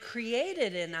 And they were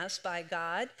created in us by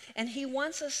God, and he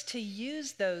wants us to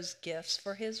use those gifts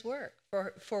for his work,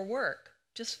 for work,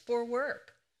 just for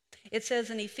work. It says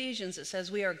in Ephesians, it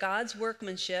says, we are God's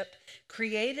workmanship,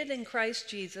 created in Christ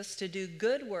Jesus to do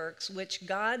good works, which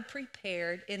God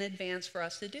prepared in advance for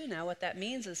us to do. Now, what that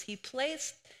means is he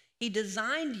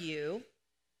designed you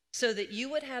so that you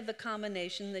would have the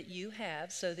combination that you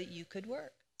have so that you could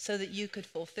work, so that you could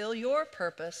fulfill your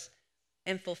purpose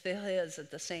and fulfill his at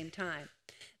the same time.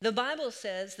 The Bible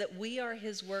says that we are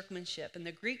his workmanship, and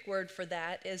the Greek word for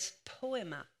that is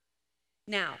poema.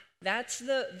 Now, that's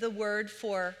the word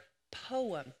for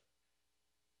poem.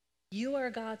 You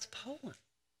are God's poem.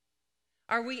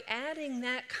 Are we adding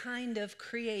that kind of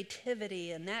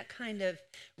creativity and that kind of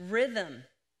rhythm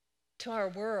to our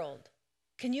world?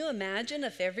 Can you imagine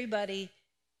if everybody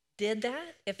did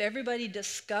that? If everybody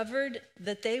discovered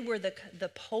that they were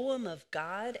the poem of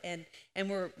God and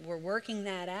were working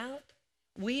that out?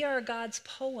 We are God's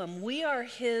poem. We are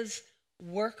his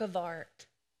work of art.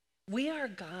 We are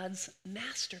God's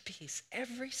masterpiece,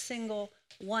 every single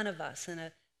one of us, in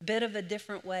a bit of a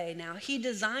different way. Now, he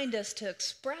designed us to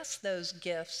express those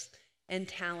gifts and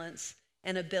talents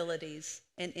and abilities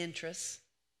and interests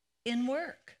in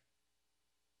work.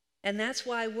 And that's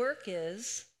why work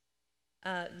is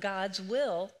God's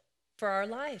will for our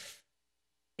life.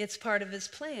 It's part of his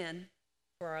plan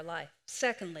for our life.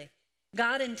 Secondly,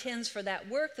 God intends for that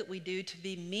work that we do to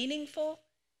be meaningful,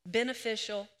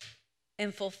 beneficial,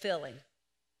 and fulfilling.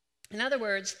 In other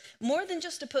words, more than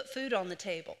just to put food on the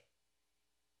table,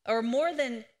 or more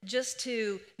than just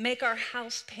to make our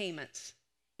house payments.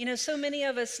 You know, so many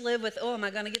of us live with, oh, am I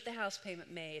going to get the house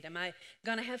payment made? Am I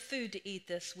going to have food to eat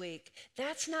this week?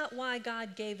 That's not why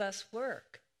God gave us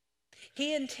work.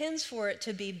 He intends for it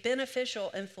to be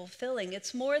beneficial and fulfilling.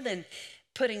 It's more than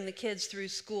putting the kids through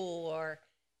school or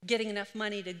getting enough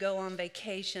money to go on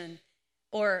vacation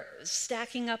or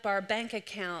stacking up our bank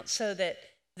account so that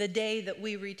the day that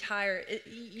we retire.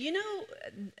 You know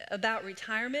about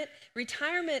retirement?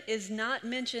 Retirement is not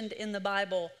mentioned in the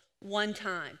Bible one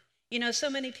time. You know, so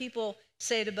many people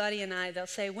say to Buddy and I, they'll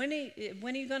say, when are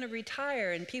you going to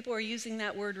retire? And people are using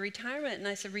that word retirement. And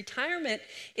I said, retirement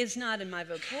is not in my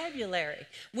vocabulary.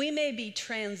 We may be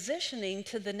transitioning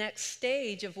to the next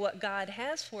stage of what God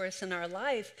has for us in our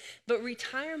life, but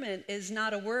retirement is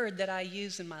not a word that I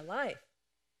use in my life.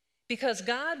 Because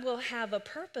God will have a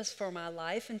purpose for my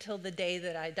life until the day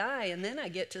that I die, and then I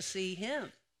get to see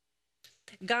him.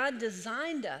 God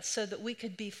designed us so that we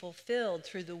could be fulfilled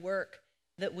through the work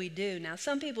that we do. Now,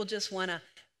 some people just want to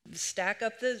stack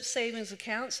up the savings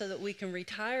account so that we can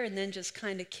retire and then just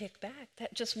kind of kick back.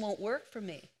 That just won't work for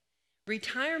me.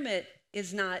 Retirement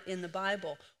is not in the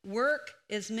Bible. Work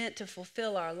is meant to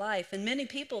fulfill our life, and many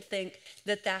people think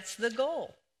that that's the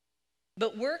goal.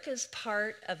 But work is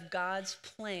part of God's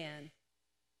plan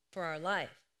for our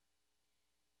life.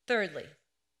 Thirdly,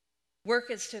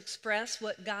 work is to express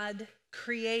what God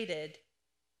created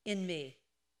in me.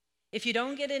 If you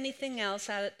don't get anything else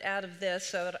out of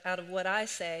this, out of what I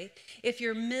say, if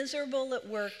you're miserable at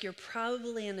work, you're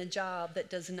probably in a job that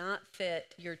does not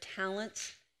fit your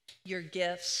talents, your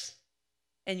gifts,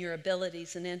 and your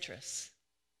abilities and interests.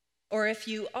 Or if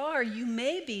you are, you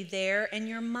may be there and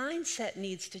your mindset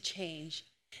needs to change.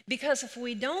 Because if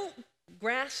we don't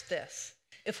grasp this,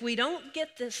 if we don't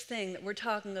get this thing that we're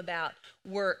talking about,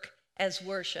 work as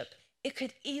worship, it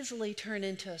could easily turn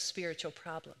into a spiritual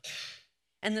problem.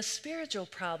 And the spiritual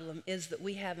problem is that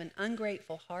we have an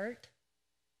ungrateful heart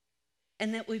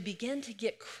and that we begin to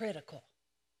get critical.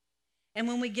 And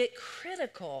when we get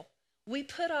critical, we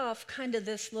put off kind of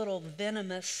this little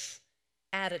venomous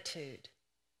attitude.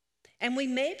 And we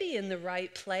may be in the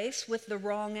right place with the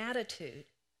wrong attitude,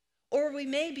 or we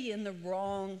may be in the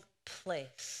wrong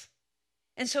place.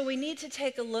 And so we need to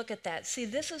take a look at that. See,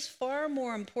 this is far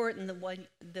more important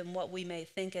than what we may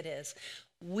think it is.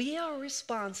 We are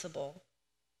responsible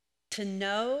to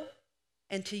know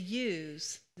and to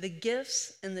use the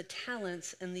gifts and the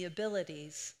talents and the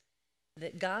abilities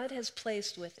that God has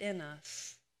placed within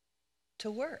us to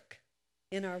work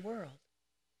in our world.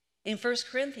 In 1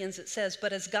 Corinthians, it says,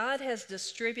 but as God has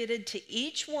distributed to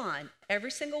each one, every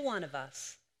single one of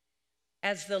us,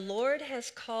 as the Lord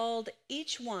has called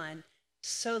each one,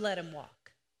 so let him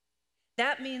walk.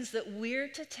 That means that we're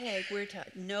to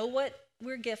know what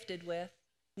we're gifted with,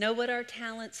 know what our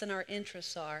talents and our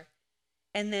interests are,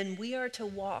 and then we are to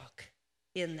walk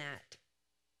in that.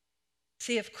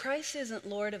 See, if Christ isn't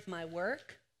Lord of my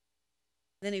work,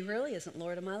 then he really isn't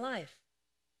Lord of my life.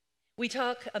 We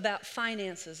talk about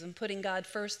finances and putting God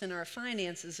first in our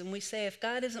finances, and we say if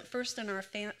God isn't first in our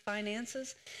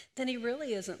finances, then he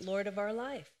really isn't Lord of our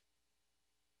life.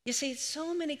 You see,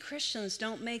 so many Christians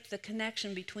don't make the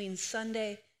connection between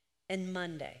Sunday and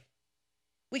Monday.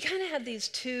 We kind of have these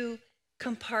two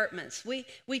compartments. We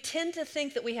tend to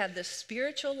think that we have the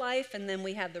spiritual life and then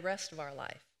we have the rest of our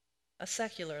life, a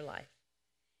secular life.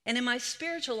 And in my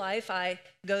spiritual life, I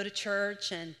go to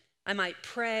church and I might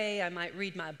pray, I might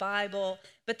read my Bible,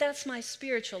 but that's my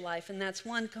spiritual life, and that's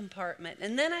one compartment.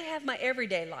 And then I have my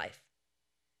everyday life,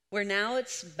 where now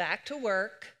it's back to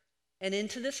work and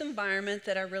into this environment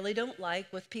that I really don't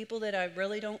like, with people that I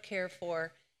really don't care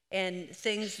for, and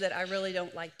things that I really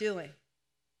don't like doing.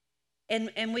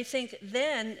 And we think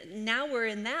then, now we're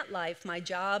in that life, my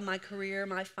job, my career,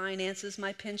 my finances,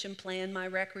 my pension plan, my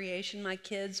recreation, my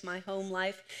kids, my home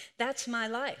life, that's my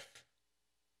life.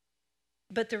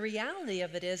 But the reality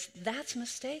of it is that's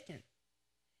mistaken,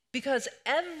 because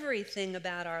everything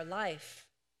about our life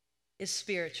is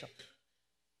spiritual.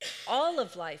 All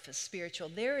of life is spiritual.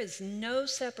 There is no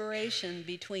separation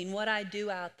between what I do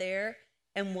out there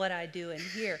and what I do in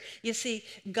here. You see,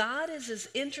 God is as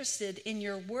interested in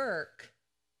your work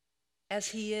as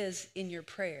he is in your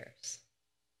prayers.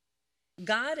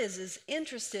 God is as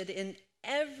interested in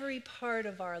every part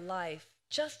of our life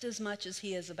just as much as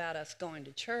he is about us going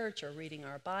to church or reading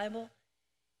our Bible.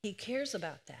 He cares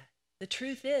about that. The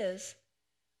truth is,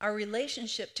 our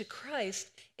relationship to Christ,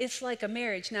 it's like a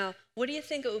marriage. Now, what do you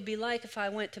think it would be like if I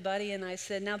went to Buddy and I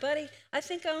said, now, Buddy, I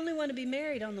think I only want to be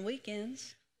married on the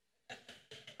weekends.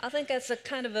 I think that's a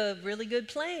kind of a really good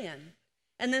plan.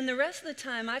 And then the rest of the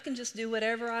time, I can just do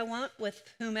whatever I want with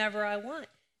whomever I want.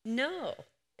 No,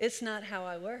 it's not how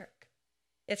I work.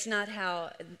 It's not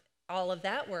how all of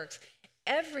that works.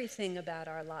 Everything about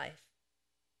our life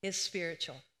is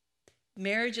spiritual.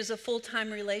 Marriage is a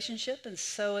full-time relationship, and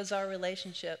so is our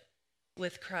relationship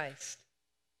with Christ.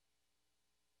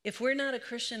 If we're not a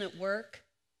Christian at work,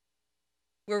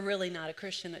 we're really not a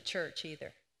Christian at church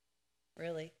either,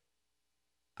 really.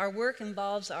 Our work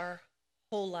involves our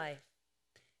whole life.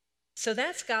 So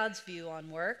that's God's view on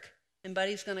work, and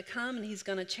Buddy's going to come and he's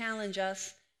going to challenge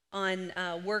us on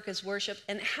work as worship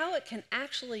and how it can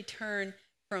actually turn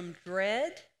from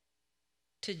dread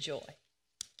to joy.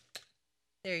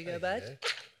 There you go, Bud.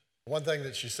 One thing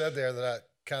that she said there that I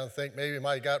kind of think maybe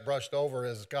might have got brushed over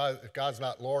is God, if God's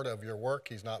not Lord of your work,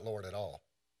 he's not Lord at all.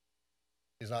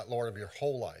 He's not Lord of your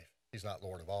whole life. He's not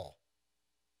Lord of all.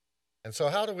 And so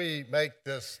how do we make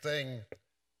this thing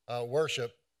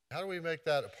worship? How do we make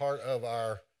that a part of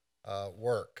our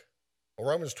work? Well,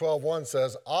 Romans 12:1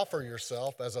 says, offer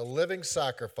yourself as a living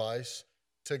sacrifice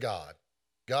to God.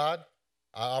 God,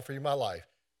 I offer you my life,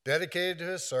 dedicated to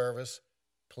his service,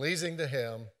 pleasing to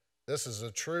him. This is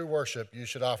a true worship you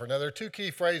should offer. Now, there are two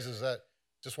key phrases that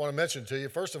I just want to mention to you.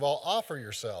 First of all, offer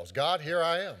yourselves. God, here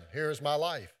I am. Here is my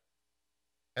life.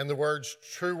 And the words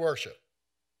true worship.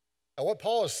 Now, what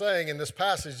Paul is saying in this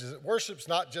passage is that worship's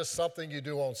not just something you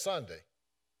do on Sunday.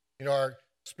 You know, our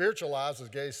spiritual lives, as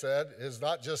Gay said, is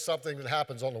not just something that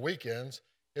happens on the weekends.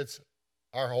 It's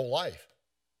our whole life.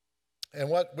 And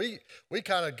what we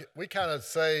kind of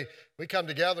say, we come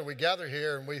together, we gather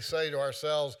here, and we say to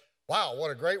ourselves, wow, what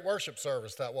a great worship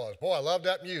service that was. Boy, I love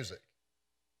that music.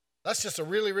 That's just a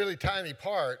really, really tiny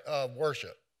part of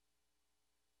worship.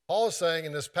 Paul is saying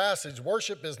in this passage,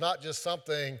 worship is not just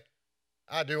something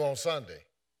I do on Sunday.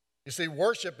 You see,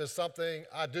 worship is something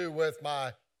I do with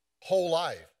my whole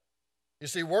life. You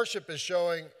see, worship is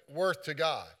showing worth to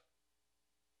God.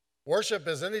 Worship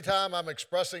is any time I'm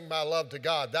expressing my love to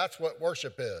God. That's what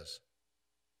worship is.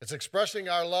 It's expressing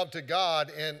our love to God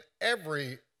in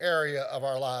every area of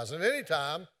our lives. And any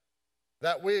time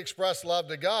that we express love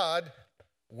to God,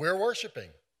 we're worshiping.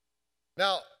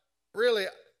 Now, really,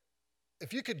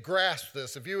 if you could grasp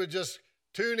this, if you would just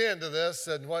tune into this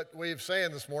and what we've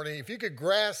saying this morning, if you could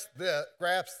grasp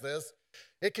this,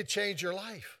 it could change your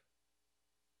life.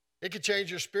 It could change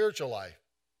your spiritual life.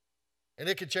 And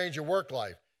it could change your work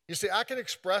life. You see, I can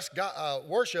express God,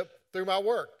 worship through my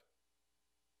work.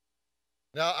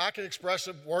 Now, I can express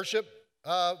worship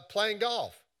playing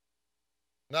golf.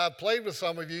 Now, I've played with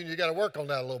some of you, and you got to work on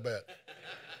that a little bit.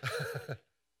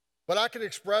 But I can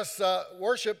express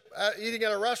worship eating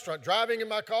at a restaurant, driving in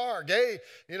my car. Gay,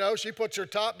 you know, she puts her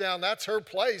top down. That's her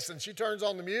place, and she turns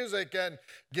on the music and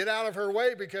get out of her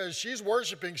way because she's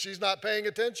worshiping. She's not paying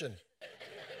attention.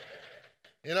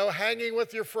 You know, hanging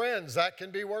with your friends, that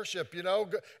can be worship. You know,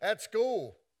 at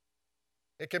school,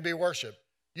 it can be worship.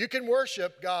 You can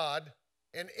worship God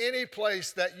in any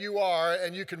place that you are,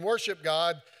 and you can worship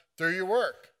God through your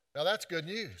work. Now, that's good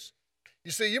news.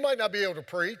 You see, you might not be able to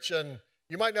preach, and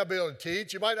you might not be able to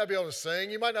teach, you might not be able to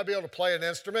sing, you might not be able to play an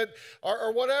instrument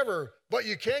or whatever, but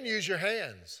you can use your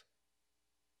hands.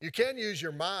 You can use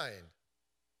your mind,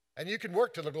 and you can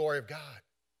work to the glory of God.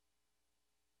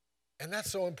 And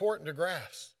that's so important to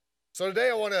grasp. So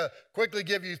today I want to quickly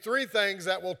give you 3 things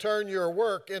that will turn your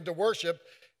work into worship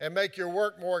and make your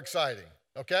work more exciting,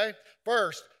 okay?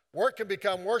 First, work can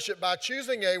become worship by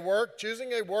choosing a work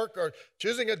or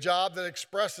choosing a job that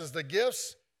expresses the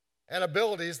gifts and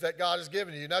abilities that God has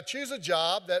given you. Now, choose a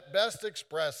job that best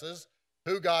expresses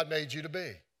who God made you to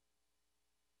be.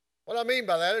 What I mean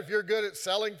by that, if you're good at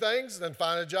selling things, then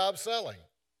find a job selling.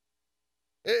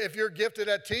 If you're gifted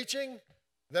at teaching,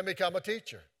 then become a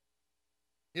teacher.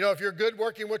 You know, if you're good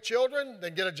working with children,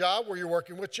 then get a job where you're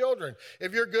working with children.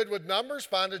 If you're good with numbers,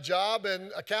 find a job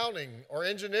in accounting or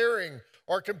engineering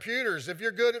or computers. If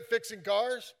you're good at fixing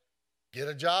cars, get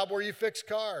a job where you fix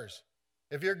cars.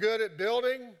 If you're good at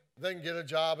building, then get a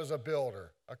job as a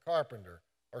builder, a carpenter,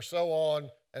 or so on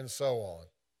and so on.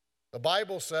 The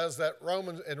Bible says that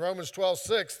in Romans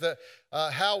 12:6 that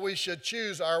how we should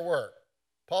choose our work.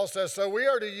 Paul says, so we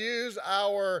are to use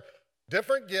our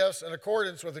different gifts in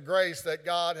accordance with the grace that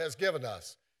God has given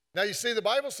us. Now, you see, the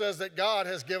Bible says that God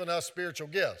has given us spiritual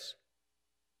gifts.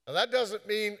 Now, that doesn't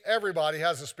mean everybody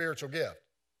has a spiritual gift.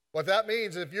 What that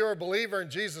means, if you're a believer in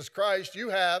Jesus Christ, you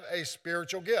have a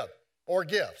spiritual gift or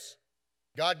gifts.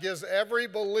 God gives every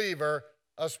believer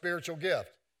a spiritual gift.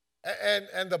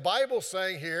 And the Bible's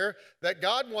saying here that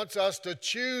God wants us to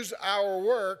choose our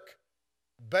work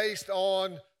based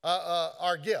on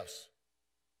our gifts,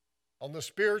 on the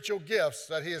spiritual gifts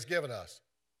that he has given us.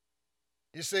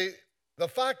 You see, the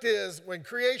fact is, when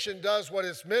creation does what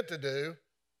it's meant to do,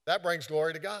 that brings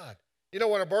glory to God. You know,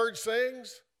 when a bird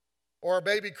sings or a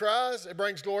baby cries, it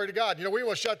brings glory to God. You know, we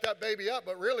want to shut that baby up,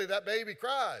 but really that baby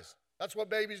cries. That's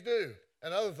what babies do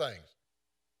and other things.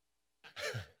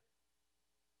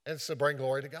 And it's to bring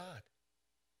glory to God.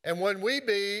 And when we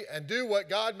be and do what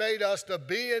God made us to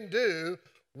be and do,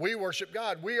 we worship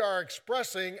God. We are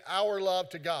expressing our love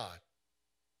to God.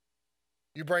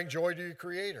 You bring joy to your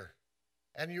Creator.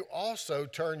 And you also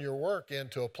turn your work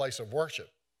into a place of worship,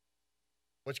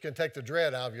 which can take the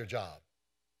dread out of your job.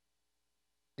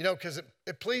 You know, because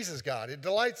it pleases God. It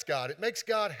delights God. It makes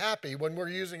God happy when we're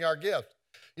using our gift.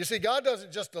 You see, God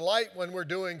doesn't just delight when we're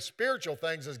doing spiritual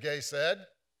things, as Gay said,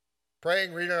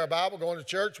 praying, reading our Bible, going to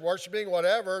church, worshiping,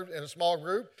 whatever, in a small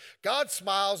group. God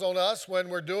smiles on us when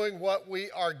we're doing what we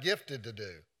are gifted to do,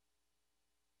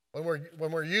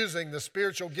 when we're using the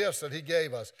spiritual gifts that he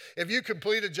gave us. If you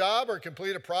complete a job or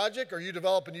complete a project, or you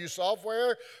develop a new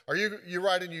software, or you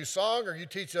write a new song, or you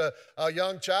teach a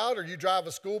young child, or you drive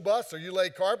a school bus, or you lay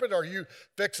carpet, or you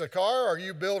fix a car, or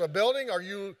you build a building, or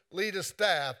you lead a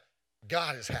staff,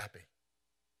 God is happy.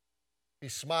 He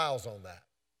smiles on that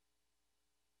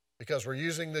because we're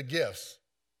using the gifts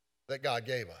that God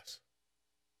gave us.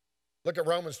 Look at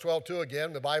Romans 12:2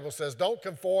 again. The Bible says, don't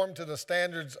conform to the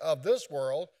standards of this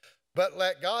world, but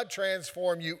let God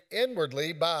transform you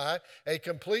inwardly by a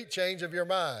complete change of your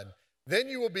mind. Then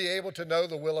you will be able to know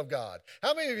the will of God.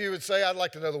 How many of you would say, I'd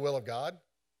like to know the will of God?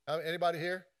 Anybody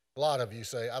here? A lot of you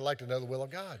say, I'd like to know the will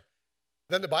of God.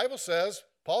 Then the Bible says,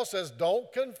 Paul says,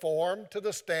 don't conform to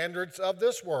the standards of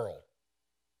this world.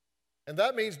 And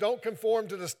that means don't conform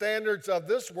to the standards of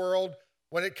this world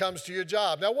when it comes to your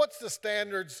job. Now, what's the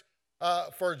standards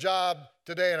for a job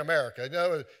today in America? You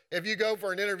know, if you go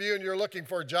for an interview and you're looking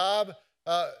for a job,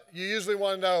 you usually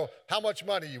want to know how much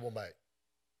money you will make.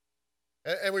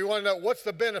 And we want to know, what's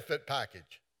the benefit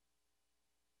package?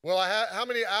 How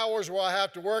many hours will I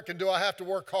have to work, and do I have to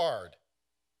work hard?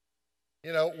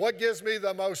 You know, what gives me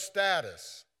the most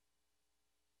status?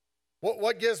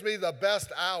 What gives me the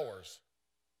best hours?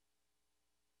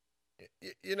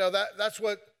 You know, that's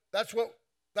the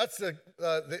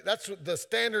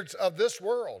standards of this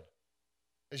world.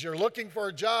 Is you're looking for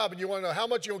a job and you want to know how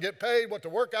much you'll get paid, what the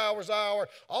work hours are,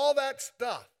 all that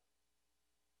stuff.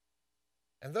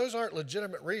 And those aren't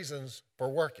legitimate reasons for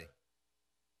working.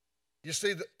 You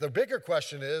see, the bigger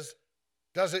question is,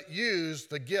 does it use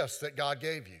the gifts that God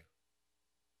gave you?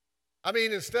 I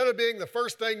mean, instead of being the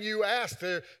first thing you ask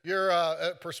to your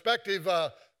prospective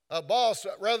boss,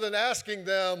 rather than asking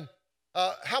them,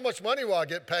 how much money will I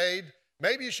get paid?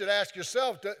 Maybe you should ask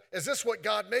yourself, is this what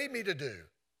God made me to do?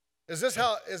 Is this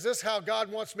how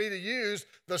God wants me to use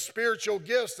the spiritual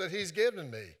gifts that he's given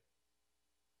me?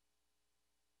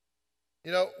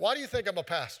 You know, why do you think I'm a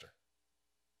pastor?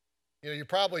 You know, you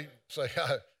probably say,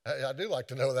 I do like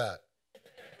to know that.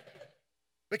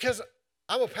 Because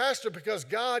I'm a pastor because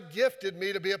God gifted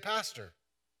me to be a pastor.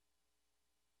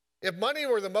 If money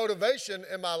were the motivation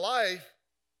in my life,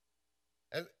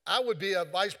 and I would be a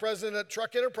vice president at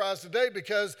Truck Enterprise today,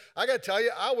 because I got to tell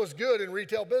you, I was good in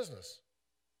retail business.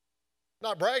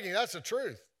 Not bragging, that's the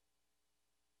truth.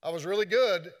 I was really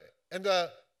good in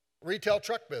the retail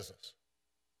truck business.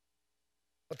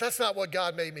 But that's not what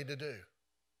God made me to do.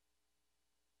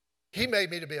 He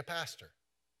made me to be a pastor.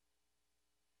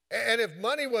 And if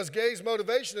money was Gay's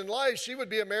motivation in life, she would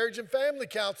be a marriage and family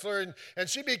counselor, and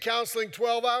she'd be counseling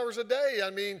 12 hours a day. I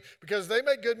mean, because they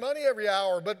make good money every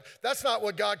hour, but that's not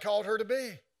what God called her to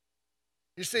be.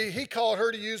 You see, he called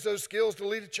her to use those skills to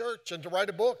lead a church and to write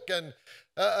a book and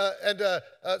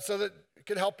so that it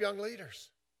could help young leaders.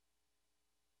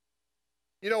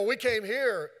 You know, we came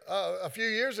here a few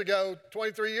years ago,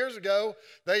 23 years ago.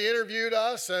 They interviewed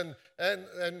us and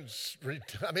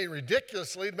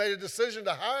ridiculously made a decision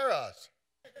to hire us.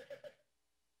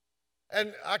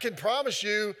 And I can promise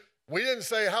you, We didn't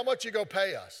say, how much you go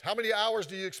pay us? How many hours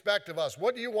do you expect of us?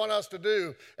 What do you want us to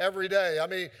do every day? I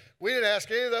mean, we didn't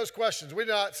ask any of those questions. We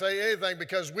did not say anything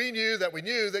because we knew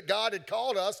that God had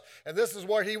called us, and this is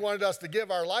what he wanted us to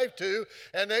give our life to.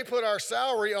 And they put our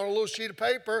salary on a little sheet of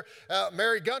paper,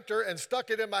 Mary Gunter, and stuck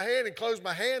it in my hand and closed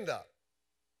my hand up.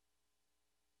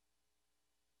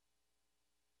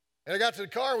 And I got to the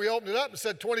car, we opened it up and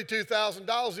said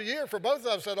 $22,000 a year for both of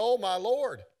them. I said, oh, my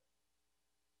Lord.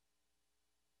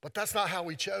 But that's not how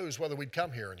we chose whether we'd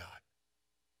come here or not.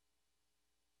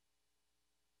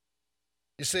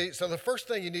 You see, so the first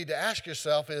thing you need to ask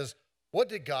yourself is, what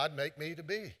did God make me to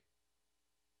be?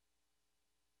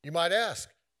 You might ask,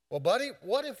 well, buddy,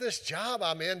 what if this job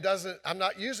I'm in I'm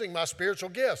not using my spiritual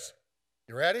gifts?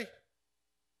 You ready?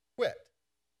 Quit.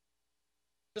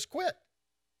 Just quit.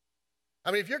 I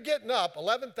mean, if you're getting up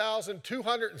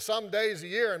 11,200 and some days a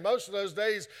year, and most of those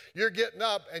days you're getting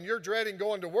up and you're dreading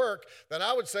going to work, then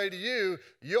I would say to you,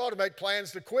 you ought to make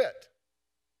plans to quit.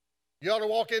 You ought to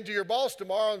walk into your boss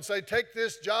tomorrow and say, take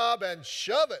this job and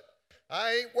shove it.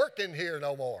 I ain't working here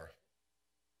no more.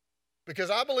 Because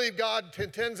I believe God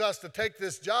intends us to take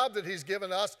this job that he's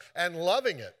given us and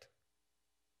loving it.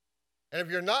 And if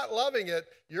you're not loving it,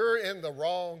 you're in the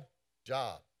wrong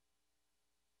job.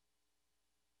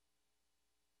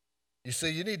 You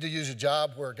see, you need to use a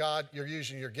job where you're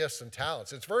using your gifts and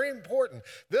talents. It's very important.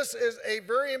 This is a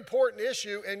very important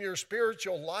issue in your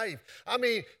spiritual life. I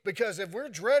mean, because if we're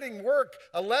dreading work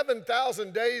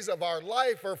 11,000 days of our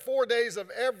life or 4 days of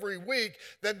every week,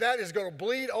 then that is going to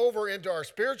bleed over into our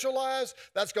spiritual lives.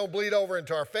 That's going to bleed over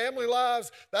into our family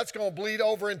lives. That's going to bleed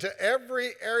over into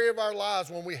every area of our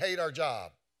lives when we hate our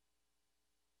job.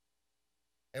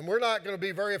 And we're not going to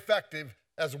be very effective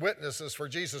as witnesses for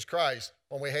Jesus Christ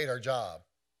when we hate our job.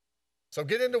 So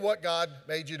get into what God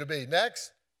made you to be.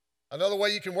 Next, another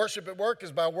way you can worship at work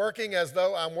is by working as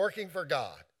though I'm working for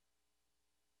God.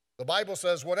 The Bible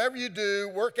says, whatever you do,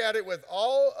 work at it with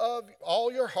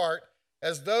all your heart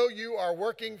as though you are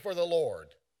working for the Lord.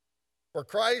 For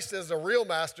Christ is the real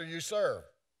master you serve.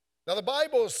 Now the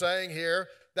Bible is saying here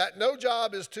that no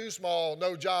job is too small,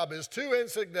 no job is too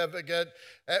insignificant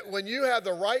when you have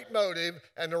the right motive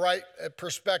and the right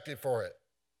perspective for it.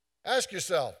 Ask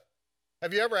yourself,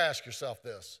 have you ever asked yourself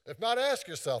this? If not, ask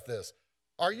yourself this.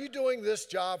 Are you doing this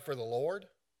job for the Lord?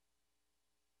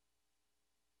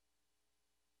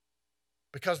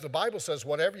 Because the Bible says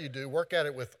whatever you do, work at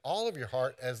it with all of your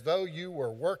heart as though you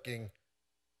were working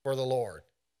for the Lord.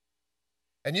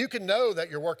 And you can know that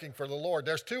you're working for the Lord.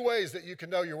 There's two ways that you can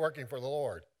know you're working for the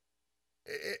Lord.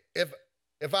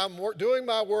 If I'm doing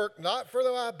my work not for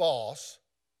my boss,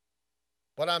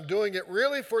 but I'm doing it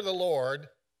really for the Lord,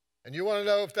 and you want to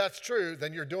know if that's true,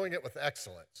 then you're doing it with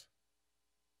excellence.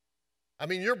 I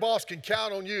mean, your boss can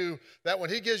count on you that when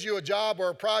he gives you a job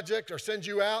or a project or sends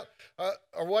you out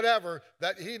or whatever,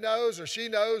 that he knows or she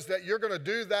knows that you're going to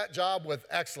do that job with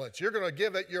excellence. You're going to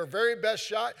give it your very best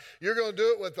shot. You're going to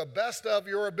do it with the best of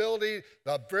your ability,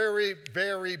 the very,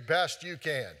 very best you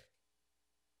can.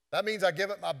 That means I give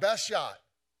it my best shot.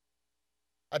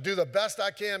 I do the best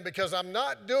I can because I'm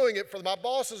not doing it for my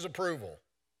boss's approval.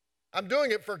 I'm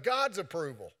doing it for God's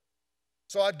approval.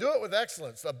 So I do it with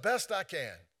excellence, the best I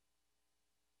can.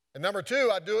 And number two,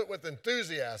 I do it with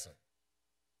enthusiasm.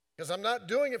 Because I'm not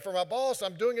doing it for my boss,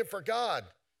 I'm doing it for God.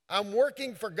 I'm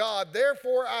working for God,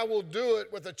 therefore I will do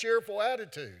it with a cheerful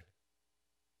attitude.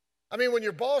 I mean, when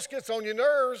your boss gets on your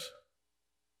nerves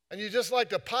and you just like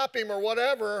to pop him or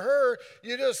whatever, or her,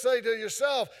 you just say to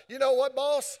yourself, you know what,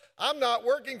 boss? I'm not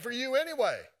working for you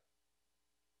anyway.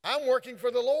 I'm working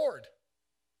for the Lord.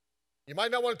 You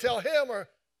might not want to tell him or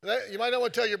you might not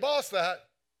want to tell your boss that,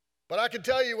 but I can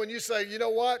tell you when you say, you know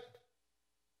what?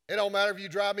 It don't matter if you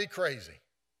drive me crazy.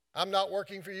 I'm not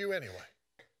working for you anyway.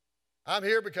 I'm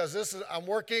here because I'm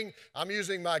working, I'm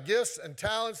using my gifts and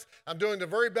talents, I'm doing the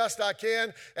very best I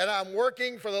can, and I'm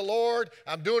working for the Lord,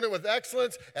 I'm doing it with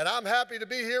excellence, and I'm happy to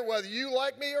be here whether you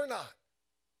like me or not.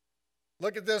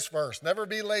 Look at this verse. Never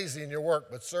be lazy in your work,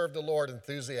 but serve the Lord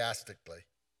enthusiastically.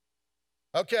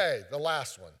 Okay, the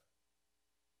last one.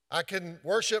 I can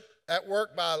worship at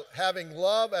work by having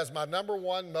love as my number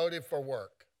one motive for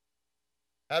work.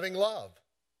 Having love.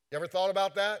 You ever thought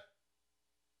about that?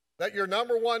 That your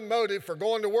number one motive for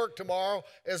going to work tomorrow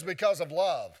is because of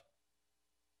love.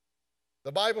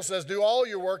 The Bible says, do all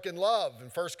your work in love. In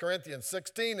 1 Corinthians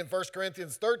 16 and 1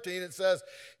 Corinthians 13, it says,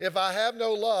 if I have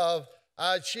no love,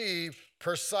 I achieve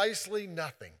precisely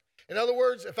nothing. In other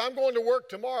words, if I'm going to work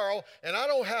tomorrow and I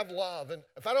don't have love, and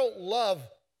if I don't love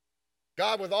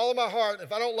God with all of my heart,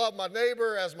 if I don't love my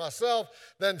neighbor as myself,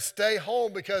 then stay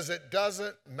home because it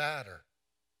doesn't matter.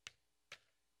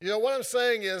 You know, what I'm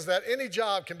saying is that any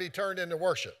job can be turned into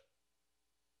worship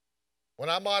when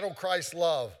I model Christ's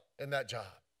love in that job.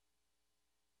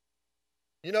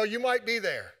 You know, you might be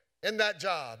there in that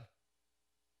job.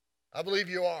 I believe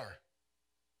you are.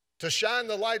 To shine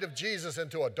the light of Jesus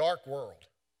into a dark world.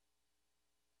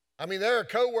 I mean, there are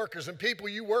coworkers and people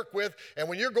you work with, and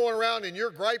when you're going around and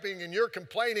you're griping and you're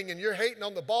complaining and you're hating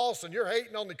on the boss and you're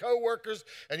hating on the coworkers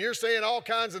and you're saying all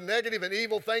kinds of negative and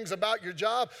evil things about your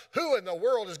job, who in the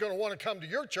world is going to want to come to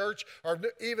your church or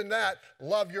even that,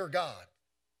 love your God?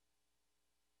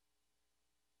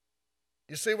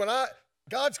 You see,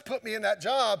 God's put me in that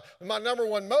job, and my number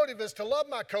one motive is to love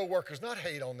my coworkers, not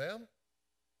hate on them.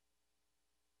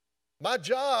 My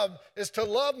job is to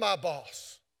love my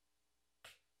boss,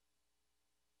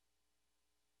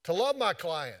 to love my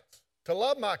clients, to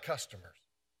love my customers,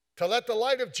 to let the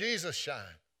light of Jesus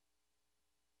shine.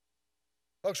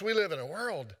 Folks, we live in a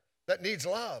world that needs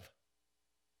love.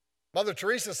 Mother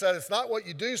Teresa said, it's not what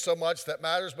you do so much that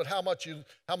matters, but how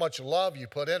much love you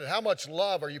put in it. How much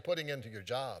love are you putting into your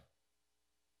job?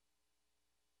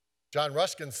 John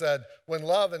Ruskin said, when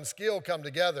love and skill come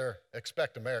together,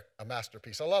 expect a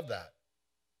masterpiece. I love that.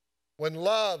 When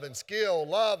love and skill,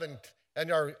 love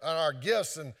and our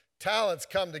gifts and talents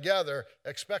come together,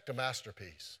 expect a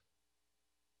masterpiece.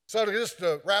 So just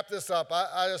to wrap this up,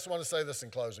 I just want to say this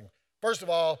in closing. First of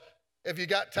all, if you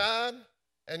got time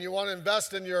and you want to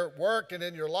invest in your work and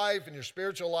in your life and your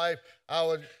spiritual life, I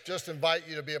would just invite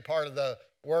you to be a part of the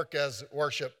Work as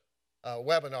Worship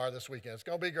webinar this weekend. It's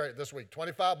going to be great this week.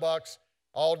 $25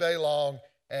 all day long,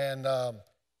 and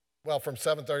from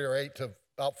 7:30 or 8 to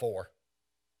about 4.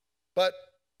 But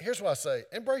here's what I say: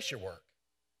 embrace your work.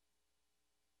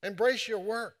 Embrace your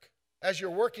work as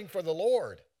you're working for the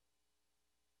Lord.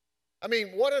 I mean,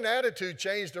 what an attitude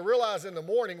change to realize in the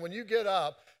morning when you get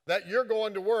up that you're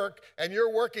going to work and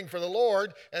you're working for the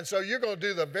Lord, and so you're going to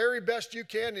do the very best you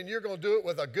can, and you're going to do it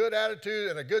with a good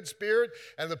attitude and a good spirit,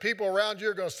 and the people around you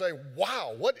are going to say,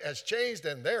 wow, what has changed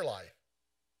in their life?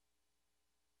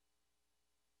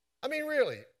 I mean,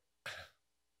 really,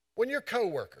 when your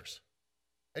coworkers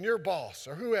and your boss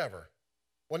or whoever,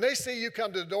 when they see you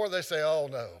come to the door, they say, oh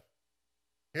no,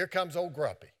 here comes old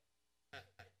Grumpy.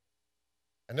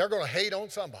 And they're going to hate on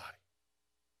somebody.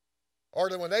 Or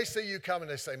then when they see you coming,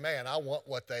 they say, man, I want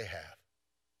what they have.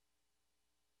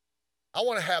 I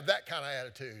want to have that kind of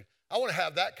attitude. I want to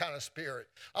have that kind of spirit.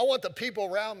 I want the people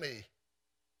around me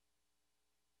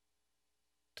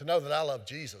to know that I love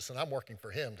Jesus and I'm working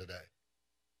for him today.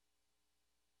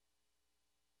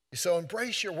 So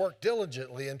embrace your work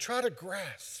diligently and try to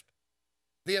grasp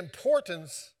the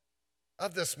importance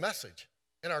of this message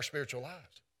in our spiritual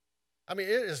lives. I mean,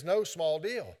 it is no small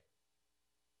deal.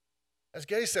 As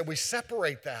Gay said, we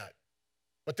separate that,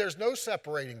 but there's no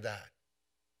separating that.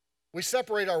 We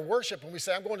separate our worship and we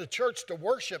say, I'm going to church to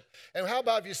worship. And how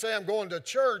about if you say, I'm going to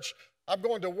church, I'm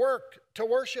going to work to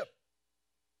worship?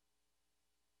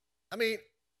 I mean,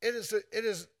 it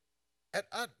is at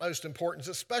utmost importance,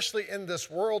 especially in this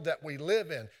world that we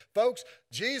live in. Folks,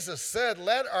 Jesus said,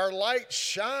 let our light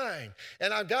shine.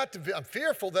 And I'm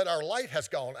fearful that our light has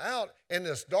gone out in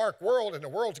this dark world, and the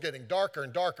world's getting darker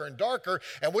and darker and darker,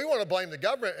 and we want to blame the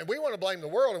government, and we want to blame the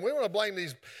world, and we want to blame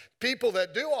these people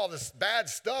that do all this bad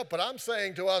stuff. But I'm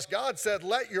saying to us, God said,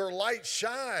 let your light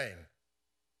shine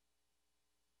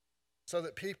so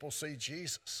that people see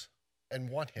Jesus and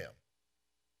want him.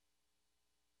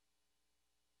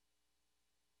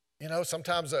 You know,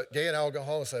 sometimes Gay and I will go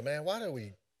home and say, man, why do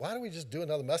we just do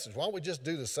another message? Why don't we just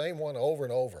do the same one over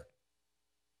and over?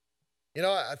 You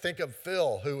know, I think of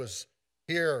Phil, who was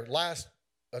here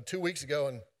 2 weeks ago,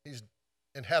 and he's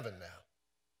in heaven now.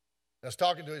 I was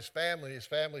talking to his family. His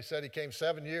family said he came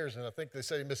 7 years, and I think they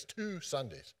said he missed 2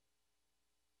 Sundays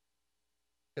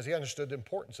because he understood the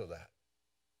importance of that.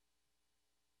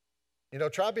 You know,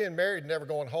 try being married and never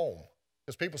going home,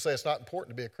 because people say it's not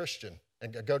important to be a Christian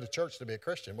and go to church to be a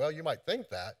Christian. Well, you might think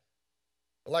that.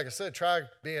 But like I said, try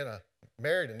being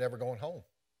married and never going home.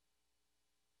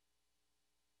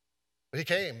 But he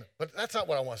came. But that's not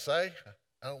what I want to say.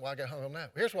 I don't know why I got hung on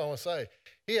that. Here's what I want to say.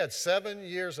 He had 7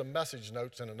 years of message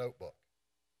notes in a notebook.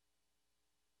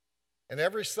 And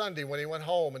every Sunday when he went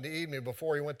home in the evening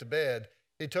before he went to bed,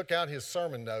 he took out his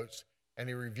sermon notes and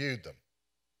he reviewed them.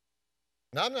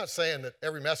 Now, I'm not saying that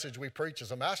every message we preach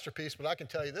is a masterpiece, but I can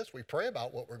tell you this. We pray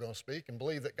about what we're going to speak and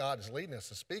believe that God is leading us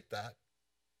to speak that.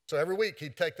 So every week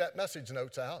he'd take that message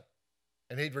notes out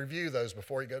and he'd review those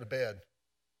before he'd go to bed.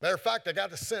 Matter of fact, I got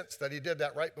the sense that he did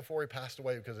that right before he passed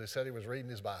away because he said he was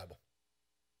reading his Bible.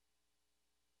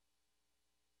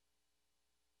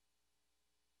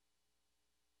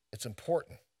 It's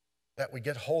important that we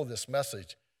get hold of this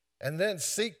message and then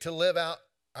seek to live out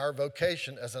our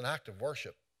vocation as an act of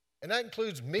worship. And that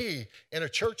includes me in a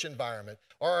church environment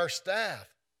or our staff,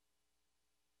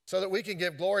 so that we can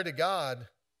give glory to God.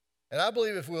 And I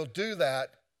believe if we'll do that,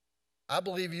 I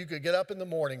believe you could get up in the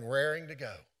morning raring to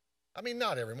go. I mean,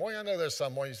 not every morning. I know there's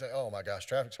some mornings you say, oh my gosh,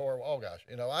 traffic's horrible. Oh gosh,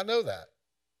 I know that.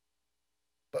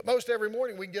 But most every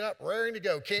morning we can get up raring to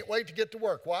go. Can't wait to get to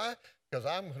work. Why? Because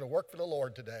I'm going to work for the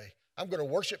Lord today. I'm going to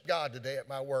worship God today at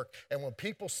my work. And when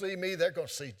people see me, they're going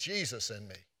to see Jesus in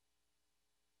me.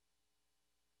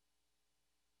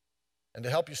 And to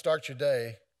help you start your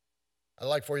day, I'd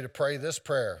like for you to pray this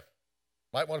prayer.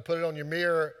 Might want to put it on your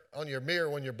mirror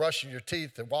when you're brushing your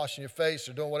teeth and washing your face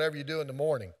or doing whatever you do in the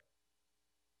morning.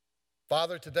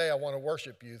 Father, today I want to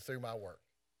worship you through my work.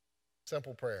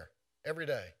 Simple prayer. Every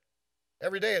day.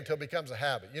 Every day until it becomes a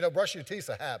habit. Brushing your teeth is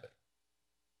a habit.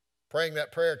 Praying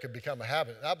that prayer could become a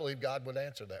habit, and I believe God would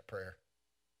answer that prayer.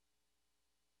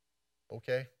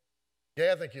 Okay?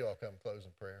 Yeah, I think you all come close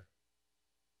in prayer.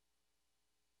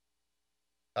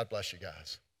 God bless you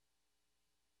guys.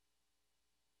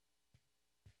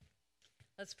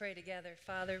 Let's pray together.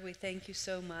 Father, we thank you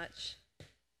so much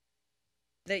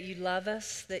that you love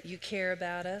us, that you care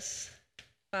about us.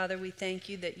 Father, we thank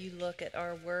you that you look at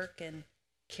our work and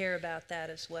care about that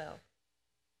as well.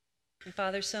 And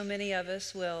Father, so many of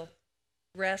us will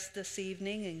rest this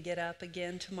evening and get up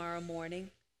again tomorrow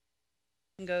morning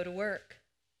and go to work.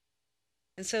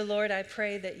 And so, Lord, I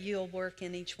pray that you'll work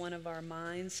in each one of our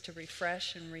minds to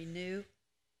refresh and renew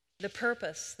the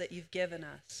purpose that you've given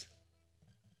us.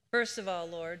 First of all,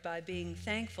 Lord, by being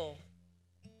thankful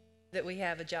that we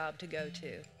have a job to go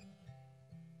to.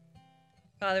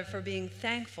 Father, for being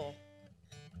thankful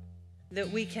that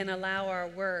we can allow our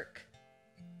work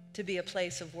to be a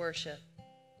place of worship.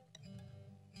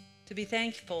 To be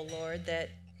thankful, Lord, that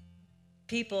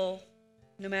people,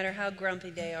 no matter how grumpy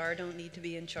they are, don't need to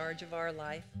be in charge of our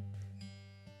life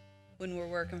when we're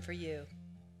working for you.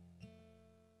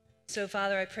 So,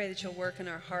 Father, I pray that you'll work in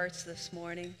our hearts this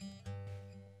morning,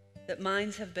 that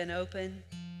minds have been opened,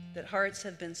 that hearts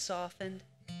have been softened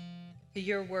to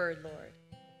your word, Lord.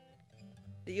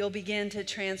 That you'll begin to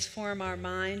transform our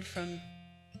mind from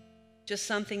just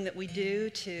something that we do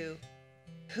to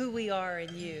who we are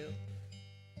in you.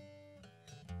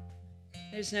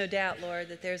 There's no doubt, Lord,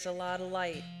 that there's a lot of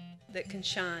light that can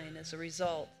shine as a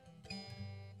result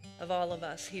of all of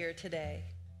us here today.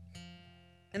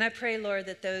 And I pray, Lord,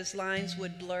 that those lines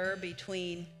would blur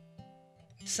between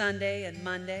Sunday and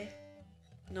Monday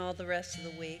and all the rest of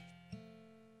the week.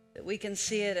 That we can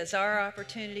see it as our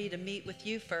opportunity to meet with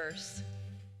you first,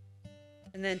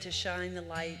 and then to shine the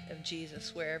light of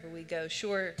Jesus wherever we go.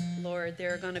 Sure, Lord,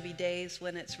 there are going to be days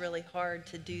when it's really hard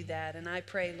to do that. And I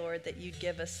pray, Lord, that you'd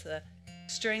give us the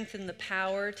strength and the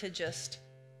power to just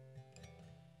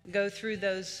go through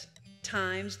those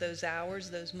times, those hours,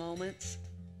 those moments.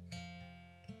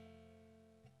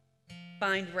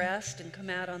 Find rest and come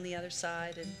out on the other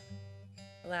side and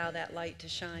allow that light to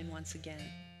shine once again.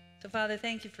 So, Father,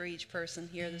 thank you for each person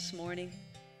here this morning.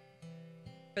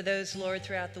 For those, Lord,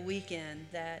 throughout the weekend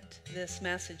that this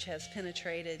message has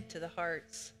penetrated to the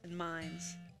hearts and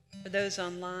minds. For those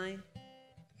online,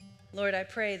 Lord, I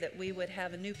pray that we would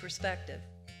have a new perspective,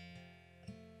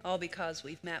 all because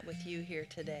we've met with you here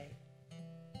today.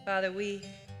 Father, we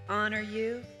honor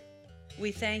you.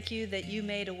 We thank you that you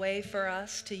made a way for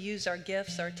us to use our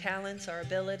gifts, our talents, our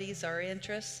abilities, our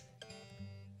interests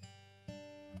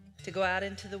to go out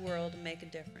into the world and make a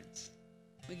difference.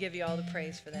 We give you all the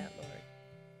praise for that, Lord.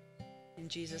 In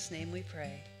Jesus' name we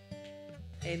pray.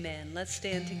 Amen. Let's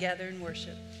stand together and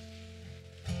worship.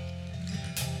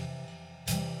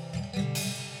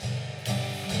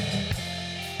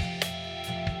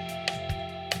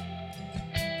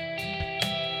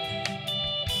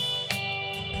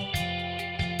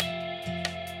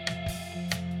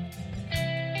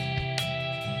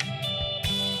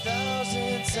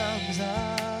 Thousand times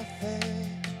I fail,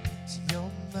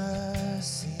 your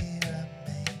mercy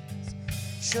remains.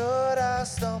 Should I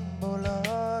stumble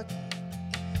again,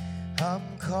 I'm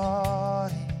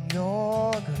caught in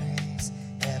your grace.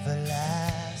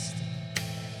 Everlasting,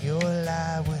 your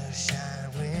light will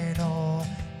shine when all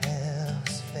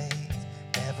else fades.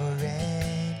 Never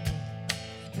ending,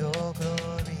 your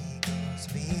glory goes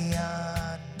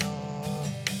beyond all.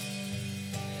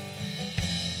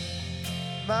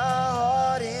 My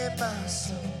heart and my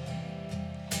soul,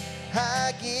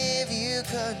 I give you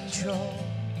control.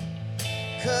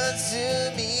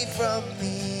 Consume me from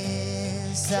the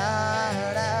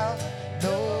inside out,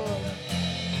 Lord.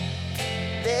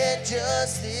 Let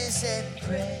justice and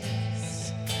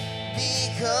praise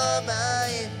become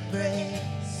my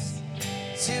embrace.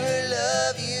 To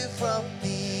love you from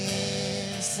the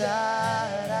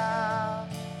inside out.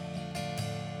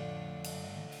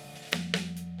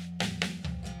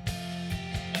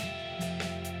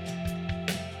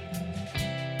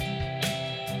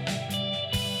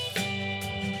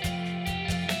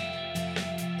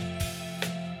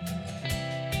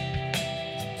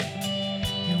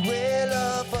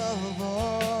 Well, above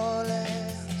all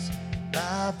else,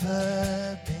 my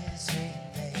purpose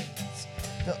remains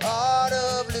the art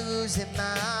of losing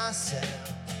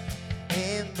myself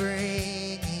and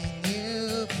bringing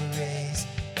you praise.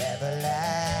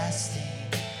 Everlasting,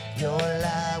 your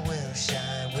light will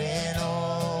shine when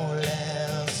all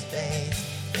else fades.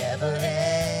 Never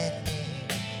ending,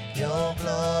 your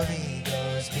glory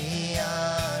goes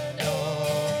beyond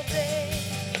all pain.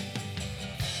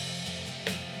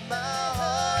 My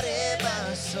heart and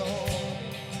my soul,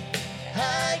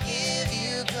 I give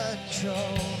you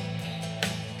control.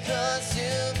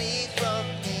 Consume me from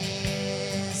the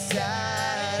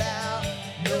inside out,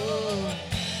 Lord.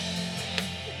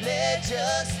 Let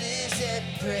justice and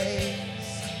praise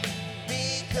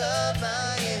become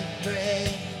my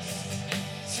embrace.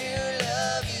 To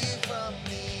love you from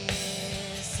the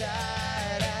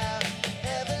inside out.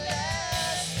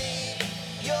 Everlasting,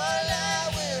 your light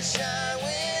will shine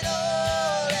when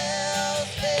all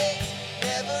else fades.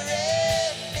 Never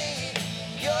ending,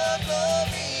 your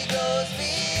glory goes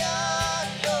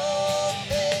beyond all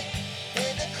pain.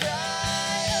 And the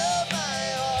cry of my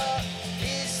heart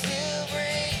is to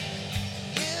bring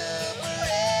you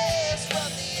praise from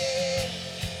the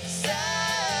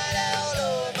inside out.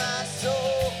 Oh, my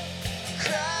soul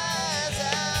cries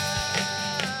out.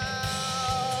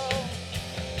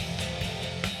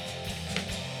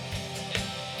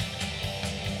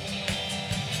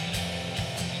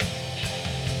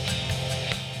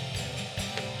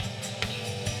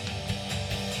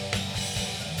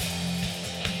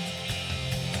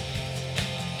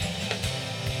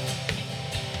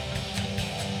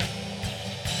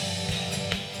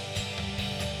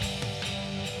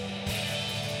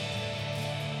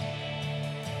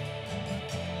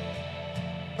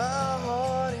 My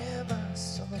heart and my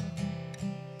soul,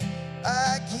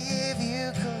 I give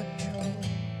you control.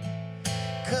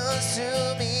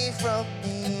 Consume me from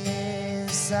the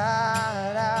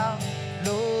inside out,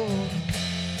 Lord.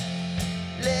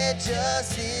 Let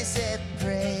justice and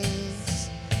praise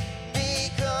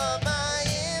become my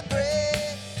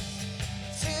embrace.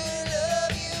 To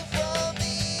love you from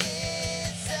the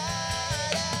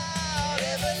inside out.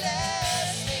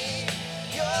 Everlasting,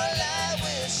 your light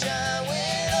will shine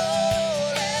when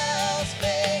all else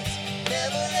fades.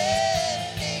 Never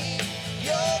ending,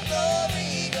 your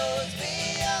glory goes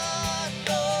beyond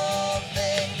all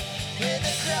faith. And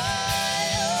the cry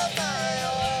of my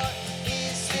heart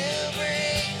is to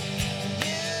bring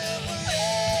you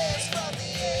praise from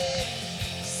the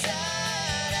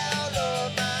inside out.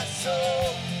 Lord, my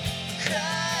soul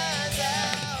cries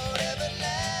out.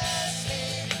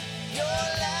 Everlasting, your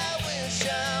light will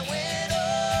shine when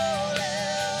all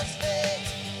else fades.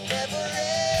 Never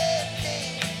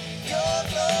ending, your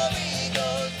glory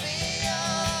goes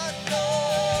beyond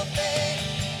all faith.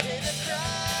 And the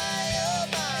cry of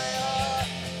my heart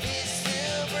is to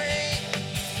bring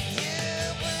you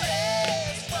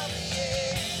praise from the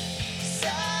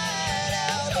inside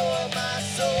out. Lord, my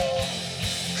soul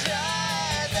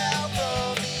cries out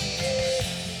from the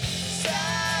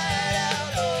inside out.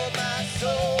 Lord, my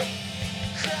soul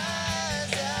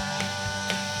cries out.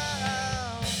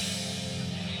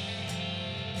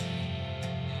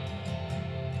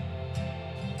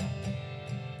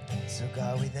 So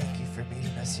God, we thank you for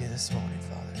meeting us here this morning,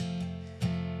 Father.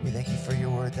 We thank you for your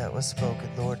word that was spoken,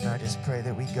 Lord, and I just pray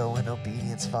that we go in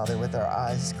obedience, Father, with our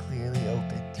eyes clearly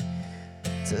opened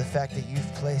to the fact that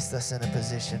you've placed us in a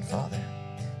position, Father,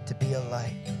 to be a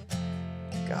light.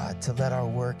 God, to let our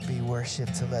work be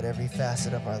worship, to let every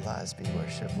facet of our lives be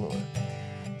worship, Lord.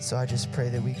 So I just pray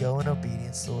that we go in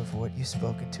obedience, Lord, for what you've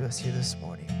spoken to us here this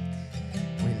morning.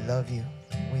 We love you.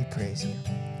 We praise you.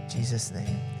 In Jesus'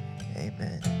 name,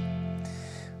 amen.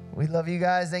 We love you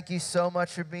guys. Thank you so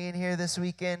much for being here this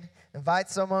weekend. Invite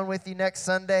someone with you next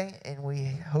Sunday, and we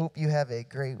hope you have a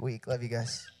great week. Love you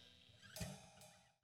guys.